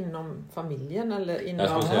väl inom familjen eller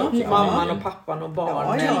inom mamman och pappan och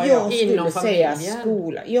barnen. Jag inom skulle säga familjen.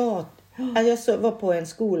 skola. Jag var på en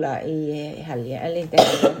skola i helgen, eller inte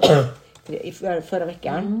helgen, förra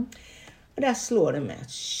veckan. Och där slår det mig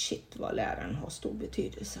att shit vad läraren har stor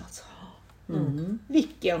betydelse alltså.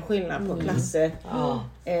 Vilken skillnad på klasser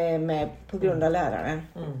på grund av läraren.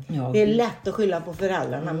 Det är lätt att skylla på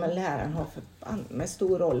föräldrarna, men läraren har med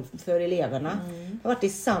stor roll för eleverna. Jag har varit i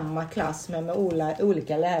samma klass med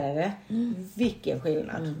olika lärare. Vilken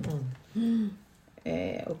skillnad.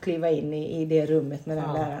 Och kliva in i det rummet med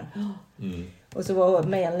den läraren. Och så var jag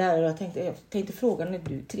med en lärare och jag tänkte fråga när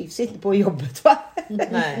du trivs inte på jobbet, va?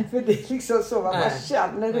 Nej. För det är liksom så man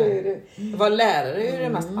känner det. Var lärare är ju det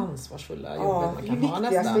mest ansvarsfulla jobbet man kan ha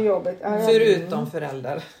nästan. Jobbet. Förutom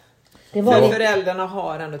föräldrar. Föräldrarna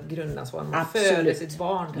har ändå ett grundansvar. Man föder sitt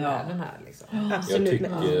barn till världen här. Liksom. Jag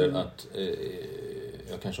tycker att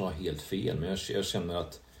jag kanske har helt fel, men jag känner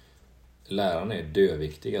att läraren är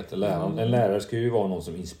döviktig. Att en lärare ska ju vara någon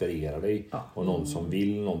som inspirerar dig och någon som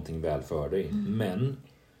vill någonting väl för dig. Men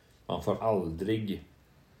man får aldrig,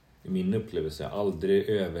 i min upplevelse, aldrig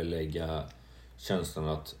överlägga känslan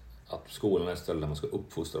att skolan är ett ställe där man ska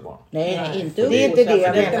uppfostra barn. Nej, inte det är inte det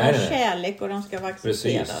jag menar. Det ska vara Nej. kärlek och de ska vara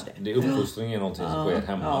accepterade. Precis, det är uppfostring är någonting som sker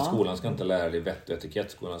hemma. Skolan ska inte lära dig vett och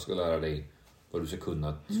etikett. Skolan ska lära dig vad du ska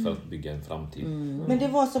kunna för att bygga en framtid. Men det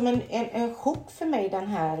var som en chock för mig den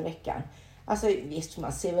här veckan. Alltså visst,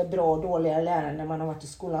 man ser väl bra och dåliga lärare när man har varit i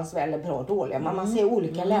skolans väl, bra och dåliga. Men man ser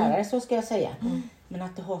olika lärare, så ska jag säga. Men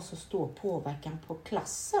att det har så stor påverkan på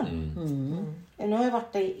klassen. Nu har jag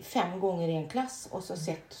varit där 5 gånger i en klass och så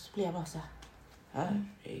blir jag bara så här,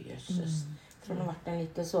 herrejösses. Från att ha varit en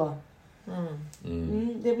lite så...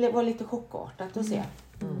 Det var lite chockartat att se.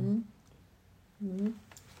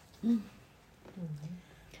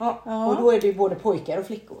 Och då är det ju både pojkar och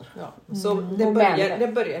flickor. Ja. Så det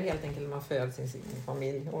börjar helt enkelt när man föds i sin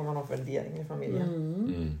familj och man har värdering i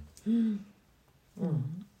familjen.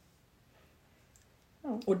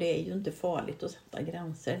 Och det är ju inte farligt att sätta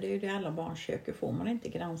gränser. Det är ju det alla barn söker. Får man inte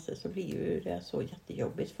gränser så blir ju det så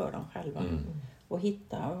jättejobbigt för dem själva. Och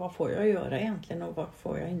hitta, vad får jag göra egentligen och vad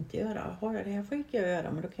får jag inte göra? Har jag det här fick jag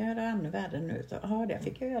göra, men då kan jag göra ännu värre nu. Ja, det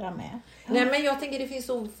fick jag göra med. Nej, men jag tänker det finns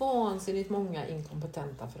så vansinnigt många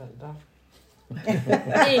inkompetenta föräldrar.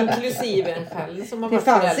 Inklusive en själv som har varit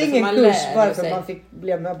förälder. Det fanns ingen kurs varför man fick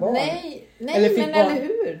bli med barn. Nej, eller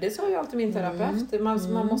hur? Det sa ju alltid min terapeut.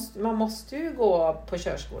 Man måste ju gå på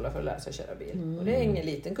körskola för att lära sig köra bil. Och det är ingen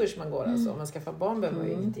liten kurs man går alltså. Om man skaffar barn behöver man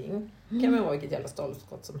ju ingenting. Kan man vara vilket jävla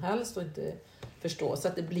stolpskott som helst och inte förstå. Så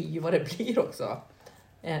att det blir ju vad det blir också.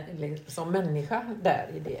 Som människa där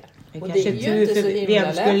i det. Och det är ju inte så himla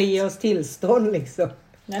vem skulle ge oss tillstånd liksom?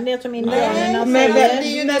 Men det som med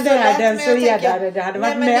världen så gäller det hade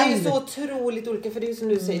varit men det är ju så otroligt olika, för det är ju som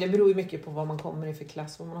du säger, det beror ju mycket på vad man kommer i för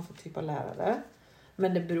klass, vad man har för typ av lärare.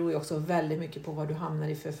 Men det beror ju också väldigt mycket på vad du hamnar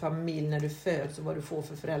i för familj när du föds och vad du får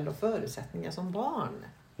för föräldrar och förutsättningar som barn.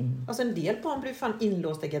 Alltså en del barn blir fan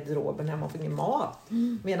inlåsta i garderoben när man får ingen mat.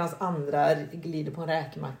 Medan andra glider på en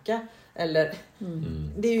räkmacka. Eller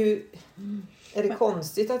det är ju... Är det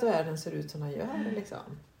konstigt att världen ser ut som den gör liksom?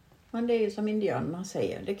 Men det är ju som indianerna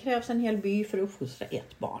säger. Det krävs en hel by för att uppfostra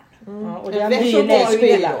ett barn. Ja, och En det byn är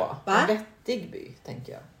spela. En vettig by,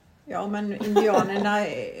 tänker jag. Ja, men indianerna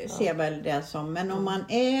ser väl det som... Men om man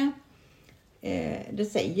är... det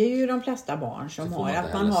säger ju de flesta barn som har...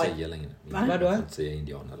 Att man har... Säga längre. Vadå? Man får inte säga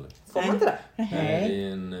indian heller. Får man inte det? Nej. Det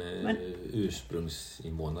är en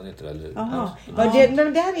ursprungsinvånare heter det. Eller, Ja,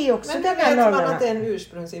 men där är också men den det här vet man normen. att det är en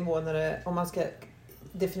ursprungsinvånare om man ska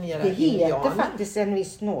definiera Det heter indianer. faktiskt en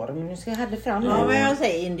viss norm. Nu ska jag hade fram Ja, men jag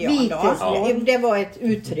säger indian då. Ja. Det var ett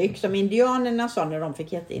uttryck som indianerna sa när de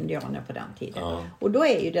fick heta indianer på den tiden. Ja. Och då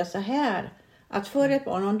är ju det så här. Att för ett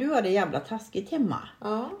barn, om du har det jävla taskigt hemma.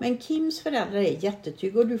 Ja. Men Kims föräldrar är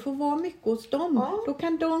jättetyg och du får vara mycket hos dem. Ja. Då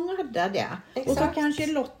kan de rädda det. Exakt. Och så kanske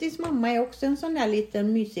Lottis mamma är också en sån där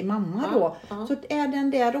liten mysig mamma då. Ja. Så är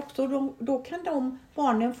den där också. Då kan de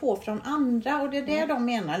barnen få från andra. Och det är det de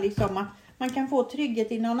menar liksom att man kan få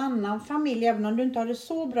trygghet i någon annan familj även om du inte har det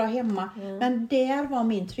så bra hemma. Men där var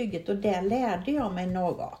min trygghet och där lärde jag mig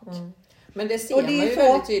något. Men det ser Och man det är ju så,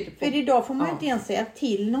 väldigt tydligt på. för idag får man inte ens säga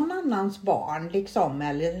till någon annans barn liksom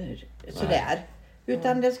eller sådär.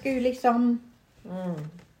 Utan det ska ju liksom...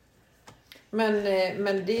 Men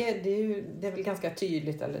det är väl ganska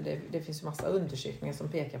tydligt, eller det finns ju massa undersökningar som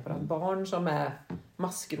pekar på att barn som är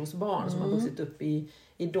maskrosbarn som har vuxit upp i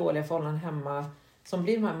dåliga förhållanden hemma, som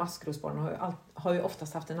blir de här maskrosbarnen har ju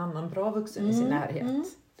oftast haft en annan bra vuxen i sin närhet.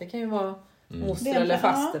 Det kan ju vara moster eller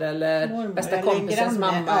faster eller mormor bästa eller kompisens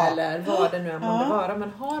granne, mamma eller vad det nu är måste vara. Men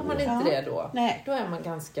har man inte det då, Nej. då är man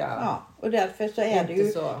ganska... Ja, och därför så är det Inte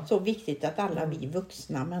ju så. så viktigt att alla vi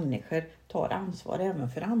vuxna människor tar ansvar även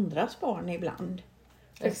för andras barn ibland.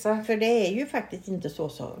 Exakt. För det är ju faktiskt inte så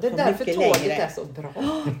Det är så därför mycket tåget längre. är så bra.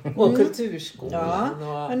 Och kulturskolan.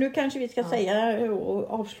 Ja, Och... men nu kanske vi ska säga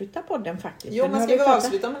och avsluta podden faktiskt. Jo, För nu man har ska vi pratat-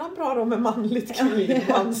 avsluta med något bra då med manligt, kvinnor,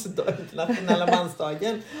 internationella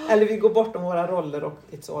mansdagen. Eller vi går bortom våra roller och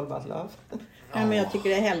it's all about love. Ja, men jag tycker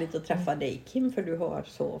det är härligt att träffa dig Kim, för du har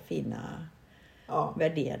så fina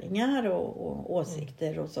värderingar och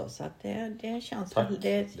åsikter och så att det känns Tack.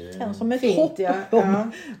 det Det känns som ett fint, hopp. ja.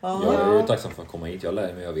 Jag är ju tacksam för att komma hit. Jag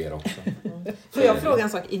lär mig av er också. Får jag fråga en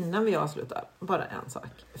sak innan vi avslutar? Bara en sak.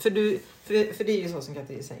 För det är ju så som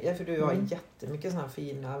Katrin säger. För du har jättemycket såna här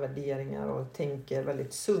fina värderingar och tänker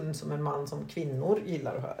väldigt sund som en man som kvinnor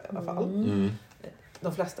gillar att höra i alla fall.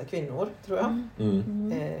 De flesta kvinnor, tror jag.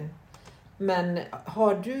 Men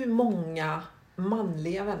har du många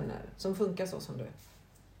manliga vänner som funkar så som du?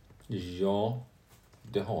 Ja,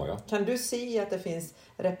 det har jag. Kan du se att det finns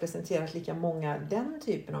representerat lika många den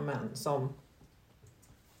typen av män som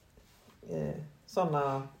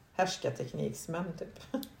sådana härskartekniksmän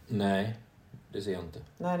typ? Nej, det ser jag inte.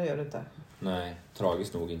 Nej, det gör du inte. Nej,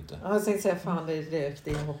 tragiskt nog inte. Jag tänkte säga fan det rökt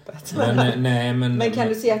i hoppet. Men kan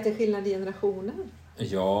du se att det är skillnad i generationen?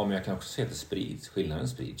 Ja, men jag kan också se att det sprids. Skillnaden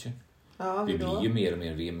sprids ju. Ja, Vi blir ju mer och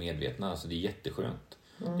mer medvetna. Alltså det är jätteskönt.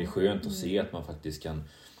 Det är skönt att se att man faktiskt kan...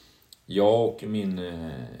 Jag och min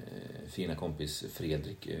fina kompis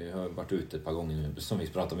Fredrik har varit ute ett par gånger nu. Som vi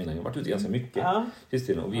pratade om innan. Vi har varit ute ganska mycket.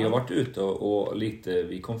 Och vi har varit ute och lite...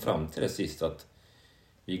 Vi kom fram till det sist att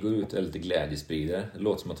vi går ut och lite glädjespridare. Det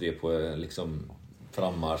låter som att vi är på liksom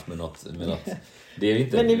frammarsch med något. Det är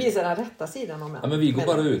inte... Men ni visar den rätta sidan om män. Ja, men vi går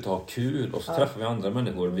bara ut och har kul. Och så träffar vi andra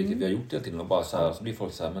människor. Vilket vi har gjort hela tiden. Och bara så här. Så blir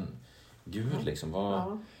folk så här, men gud liksom.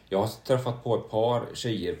 Vad... Jag har träffat på ett par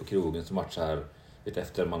tjejer på krogen som varit så här. Vet,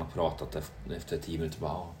 efter man har pratat efter 10 minuter.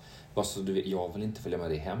 Bara så du vet, jag vill inte följa med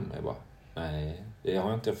dig hem. Jag bara, nej. Det har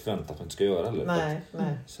jag inte förväntat att man ska göra. Eller?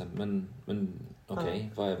 Nej. Så, men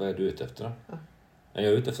okej. Vad är du ute efter då? Jag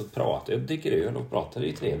är ute efter att prata. Jag dricker öl och pratar. Det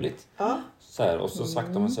är trevligt. Så här, och så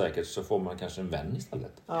sakta men säkert så får man kanske en vän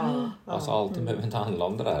istället. Alltså allting behöver inte handla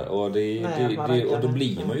om det där. Och, och då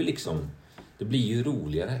blir man ju liksom... Det blir ju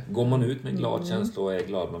roligare. Går man ut med en glad känsla och är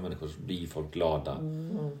glad med människor så blir folk glada.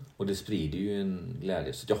 Och det sprider ju en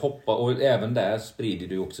glädje. Så jag hoppas, och även där sprider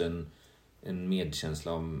det ju också en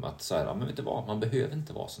medkänsla om att så här, men vet du vad, man behöver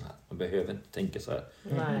inte vara sån här. Man behöver inte tänka så här.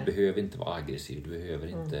 Man behöver inte vara aggressiv. Du behöver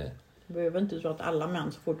inte... Du behöver inte tro att alla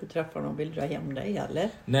män så fort du träffar dem vill dra hem dig heller.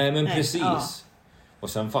 Nej, men precis. Ja. Och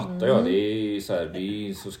sen fattar jag, det är så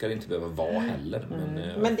här, så ska det inte behöva vara heller.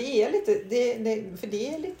 Men det är lite, för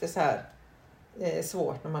det är lite så här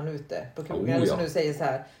svårt när man är ute på krogen. Eller som du säger så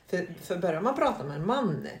här, för börjar man prata med en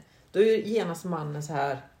man, då är genast mannen så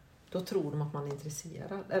här, då tror de att man är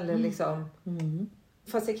intresserad. Eller liksom,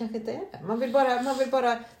 Fast det kanske inte är det. Man vill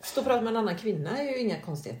bara stå och prata med en annan kvinna är ju inga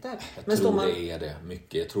konstigheter. Jag tror det är det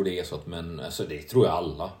mycket. Jag tror det är så att alltså det tror jag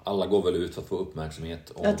alla. Alla går väl ut för att få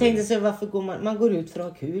uppmärksamhet. Jag tänkte säga varför går man går ut för att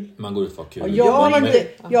ha kul. Man går ut för att ha kul.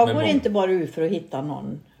 Jag går inte bara ut för att hitta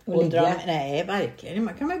någon. Nej, verkligen.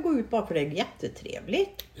 Man kan väl gå ut bara för det är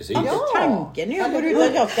jättetrevligt. Precis. Tanken när jag går ut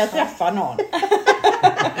att jag ska träffa någon.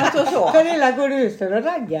 Alltså så. Pernilla, går du ut för att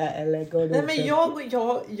ragga? Eller går du nej men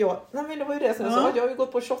nej men det var ju det som jag sa. Jag har ju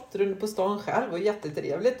gått på shotrunda på stan själv och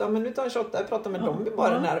jättetrevligt. Ja, men nu tar jag en shot där, pratar med dem i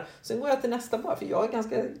baren här. Sen går jag till nästa bar för jag är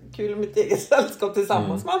ganska kul med mitt eget sällskap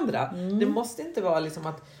tillsammans med andra. Det måste inte vara liksom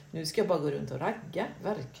att nu ska jag bara gå runt och ragga.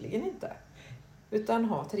 Verkligen inte. Utan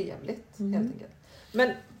ha trevligt helt enkelt.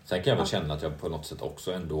 Men sen kan jag väl känna att jag på något sätt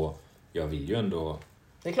också ändå, jag vill ju ändå.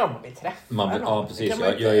 Det är klart man vill träffa någon. Ja, precis.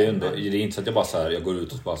 Det är inte så att jag bara så här, jag går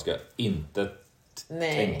ut och bara ska inte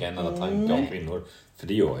tänka en enda tanke om kvinnor. För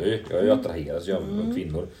det gör jag ju. Jag är ju attraheras av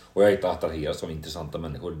kvinnor. Och jag är attraheras av intressanta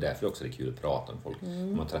människor. Det är därför också det är kul att prata med folk.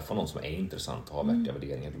 Om man träffar någon som är intressant och har vettiga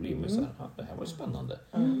värderingar, då blir man ju så här, det här var ju spännande.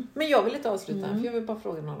 Men jag vill inte avsluta för jag vill bara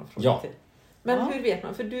fråga några frågor till. Men hur vet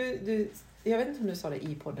man? För du jag vet inte om du sa det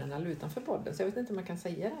i podden eller utanför podden. Så jag vet inte om man kan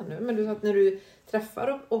säga det nu. Men du sa att när du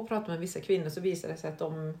träffar och pratar med vissa kvinnor så visar det sig att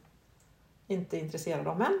de inte är intresserade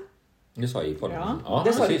av män. Det sa jag i podden. Ja,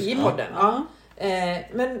 det sa du i podden. Ja.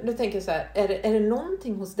 Men du tänker så här. Är det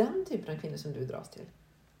någonting hos den typen av kvinnor som du dras till?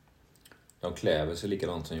 De klär sig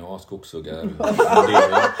likadant som jag, skogshuggare.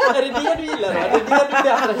 Är det det du gillar då? Är det det du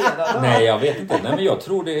blir attraherad av? Nej, jag vet inte. Nej, men jag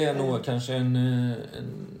tror det är nog kanske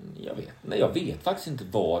jag vet faktiskt inte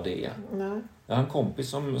vad det är. Nej. Jag har en kompis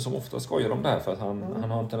som ofta skojar om det här för att han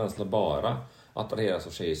har en tendens till att bara attraheras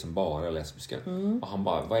av tjejer som bara är lesbiska. Och han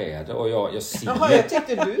bara, vad är det? Och jag ser... Jaha, jag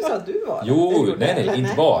tyckte du sa att du var det. Jo, nej,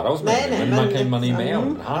 inte bara hos mig. Men man är ju med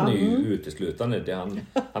om det. Han är ju uteslutande.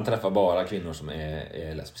 Han träffar bara kvinnor som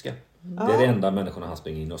är lesbiska. Det är det enda människorna han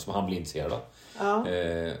springer in och som han blir intresserad av.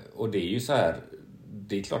 Och det är ju så här,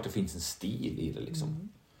 det är klart det finns en stil i det liksom.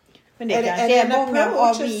 Men det kanske är många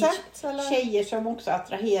av tjejer som också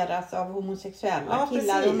attraheras av homosexuella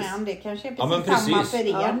killar och män. Det kanske är precis samma för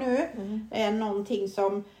er nu. Någonting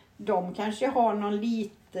som de kanske har någon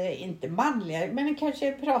lite, inte manligare, men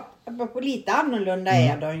kanske pratar på lite annorlunda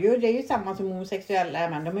är de ju. Det är ju samma som homosexuella,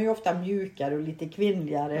 men de är ju ofta mjukare och lite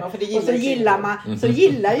kvinnligare. Ja, och så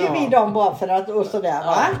gillar ju vi dem bara för att och sådär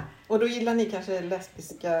va? Och då gillar ni kanske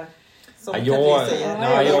lesbiska... Som det behöver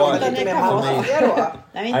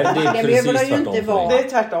det ju inte vara. Det är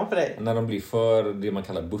tvärtom för dig. När de blir för det man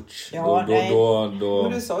kallar butch. Då...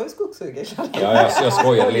 Men du sa ju skogshuggare. Ja, jag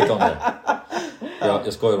skojade lite om det.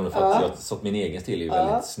 Jag skojar om det för att jag såg min egen stil är ju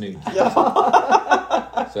väldigt snygg.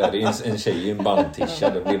 Så är det en tjej i en bandtisha,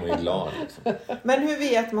 då blir man ju glad. Liksom. Men hur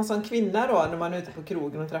vet man som kvinna då, när man är ute på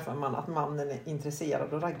krogen och träffar en man, att mannen är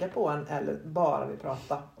intresserad och raggar på en eller bara vill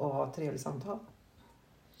prata och ha trevligt samtal?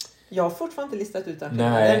 Jag har fortfarande inte listat ut den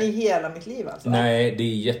i hela mitt liv alltså. Nej, det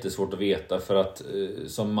är jättesvårt att veta för att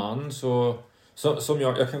som man så som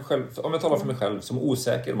jag kan själv, om jag talar för mig själv som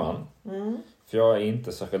osäker man. För jag är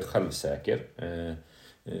inte särskilt självsäker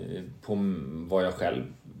på vad jag själv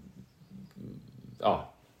jag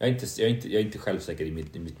är inte självsäker i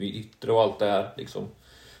mitt yttre och allt det här liksom.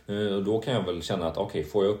 Och då kan jag väl känna att okej,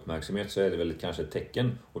 får jag uppmärksamhet så är det väl kanske ett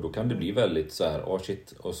tecken. Och då kan det bli väldigt så här,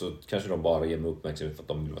 shit. Och så kanske de bara ger mig uppmärksamhet för att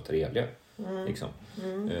de vill vara trevliga. Liksom.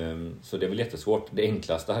 Så det är väl jättesvårt. Det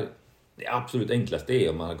absolut enklaste är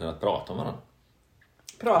om man har kunnat prata med varandra.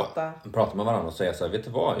 Prata med varandra och säga så här, vet du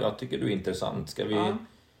vad, jag tycker du är intressant. Ska vi...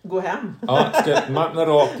 Gå hem. Ja, man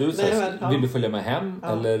rakt ut. Vill du följa med hem?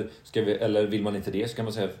 Eller vill man inte det? Så kan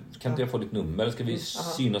man säga, kan inte jag få ditt nummer? Eller ska vi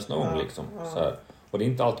synas någon gång liksom? Så här. Och det är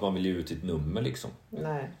inte alltid man vill ge ut sitt nummer liksom.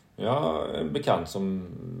 Nej. Jag har en bekant som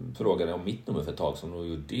frågade om mitt nummer för ett tag sedan. Och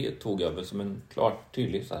det tog jag väl som en klart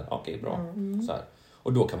tydlig så här, okej, bra. Så här.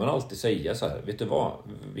 Och då kan man alltid säga så här, vet du vad?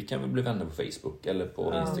 Vi kan väl bli vänner på Facebook eller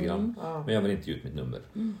på Instagram. Men jag vill inte ge ut mitt nummer.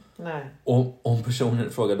 Nej. Och om personen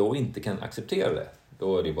frågar då inte kan acceptera det,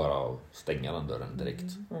 då är det bara att stänga den dörren direkt.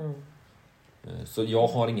 Så jag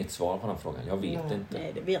har inget svar på den frågan. Jag vet inte.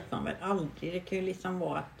 Nej, det vet man väl aldrig. Det kan ju liksom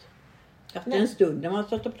vara att efter en stund när man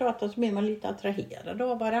stått och pratat så blir man lite attraherad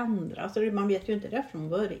av varandra. Så man vet ju inte det från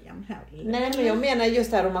början heller. Nej, men jag menar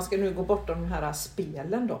just här om man ska nu gå bort de här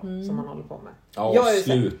spelen då som man håller på med. Ja,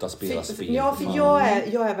 sluta spela spel. Ja, för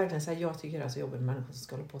jag är verkligen så här, jag tycker det är så jobbigt med människor som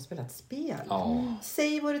ska hålla på och spela ett spel.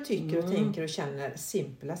 Säg vad du tycker och tänker och känner,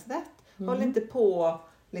 simple as that. Håll inte på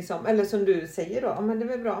liksom, eller som du säger då, men det är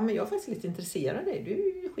väl bra, men jag är faktiskt lite intresserad av dig, du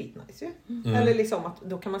är ju skitnice ju. Eller liksom att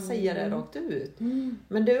då kan man säga det rakt ut.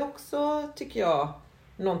 Men det är också, tycker jag,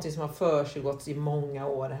 någonting som har försiggått i många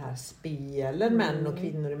år, det här spelen män och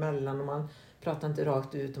kvinnor emellan, och man pratar inte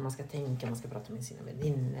rakt ut och man ska tänka, man ska prata med sina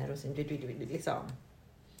vänner och sin liksom.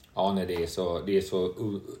 Ja, nej, det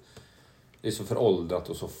är så föråldrat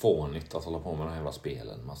och så fånigt att hålla på med de här jävla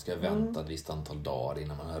spelen. Man ska vänta ett visst antal dagar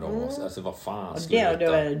innan man hör av sig. Alltså vad fan, det är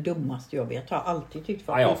det dummaste jag vet. Jag har alltid tyckt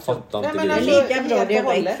för jag fattar inte det. det. Det är lika bra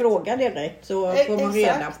direkt. Fråga direkt så får man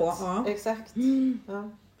reda på. Ja. Exakt. Ja.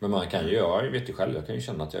 Men man kan ju, jag vet ju själv, jag kan ju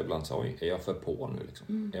känna att jag ibland så, är jag för på nu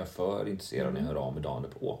liksom? Är jag för intresserad när jag hör av mig dagen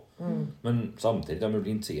på? Men samtidigt, om jag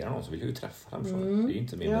blir intresserad av någon så vill jag ju träffa dem. Det är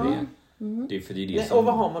inte mer med det. Det är för det som... Och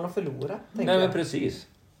vad har man att förlora? Nej, men precis.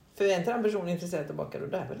 För är inte den personen intresserad tillbaka, då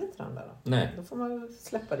är väl inte den där då? Nej. Då får man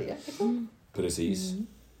släppa det. Liksom. Precis.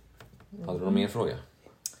 Hade du någon mer fråga?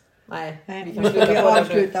 Nej, vi kan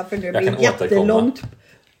avsluta för det blir jättelångt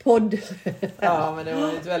podd. Ja, men det var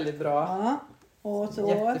ett väldigt bra. Ja. Och så,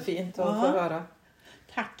 jättefint att få höra.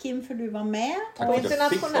 Tack Kim för du var med. Tack på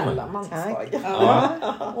Internationella mansdagen. Ja.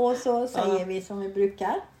 Och så säger vi som vi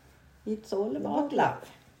brukar. It's all about love.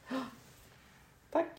 Tack.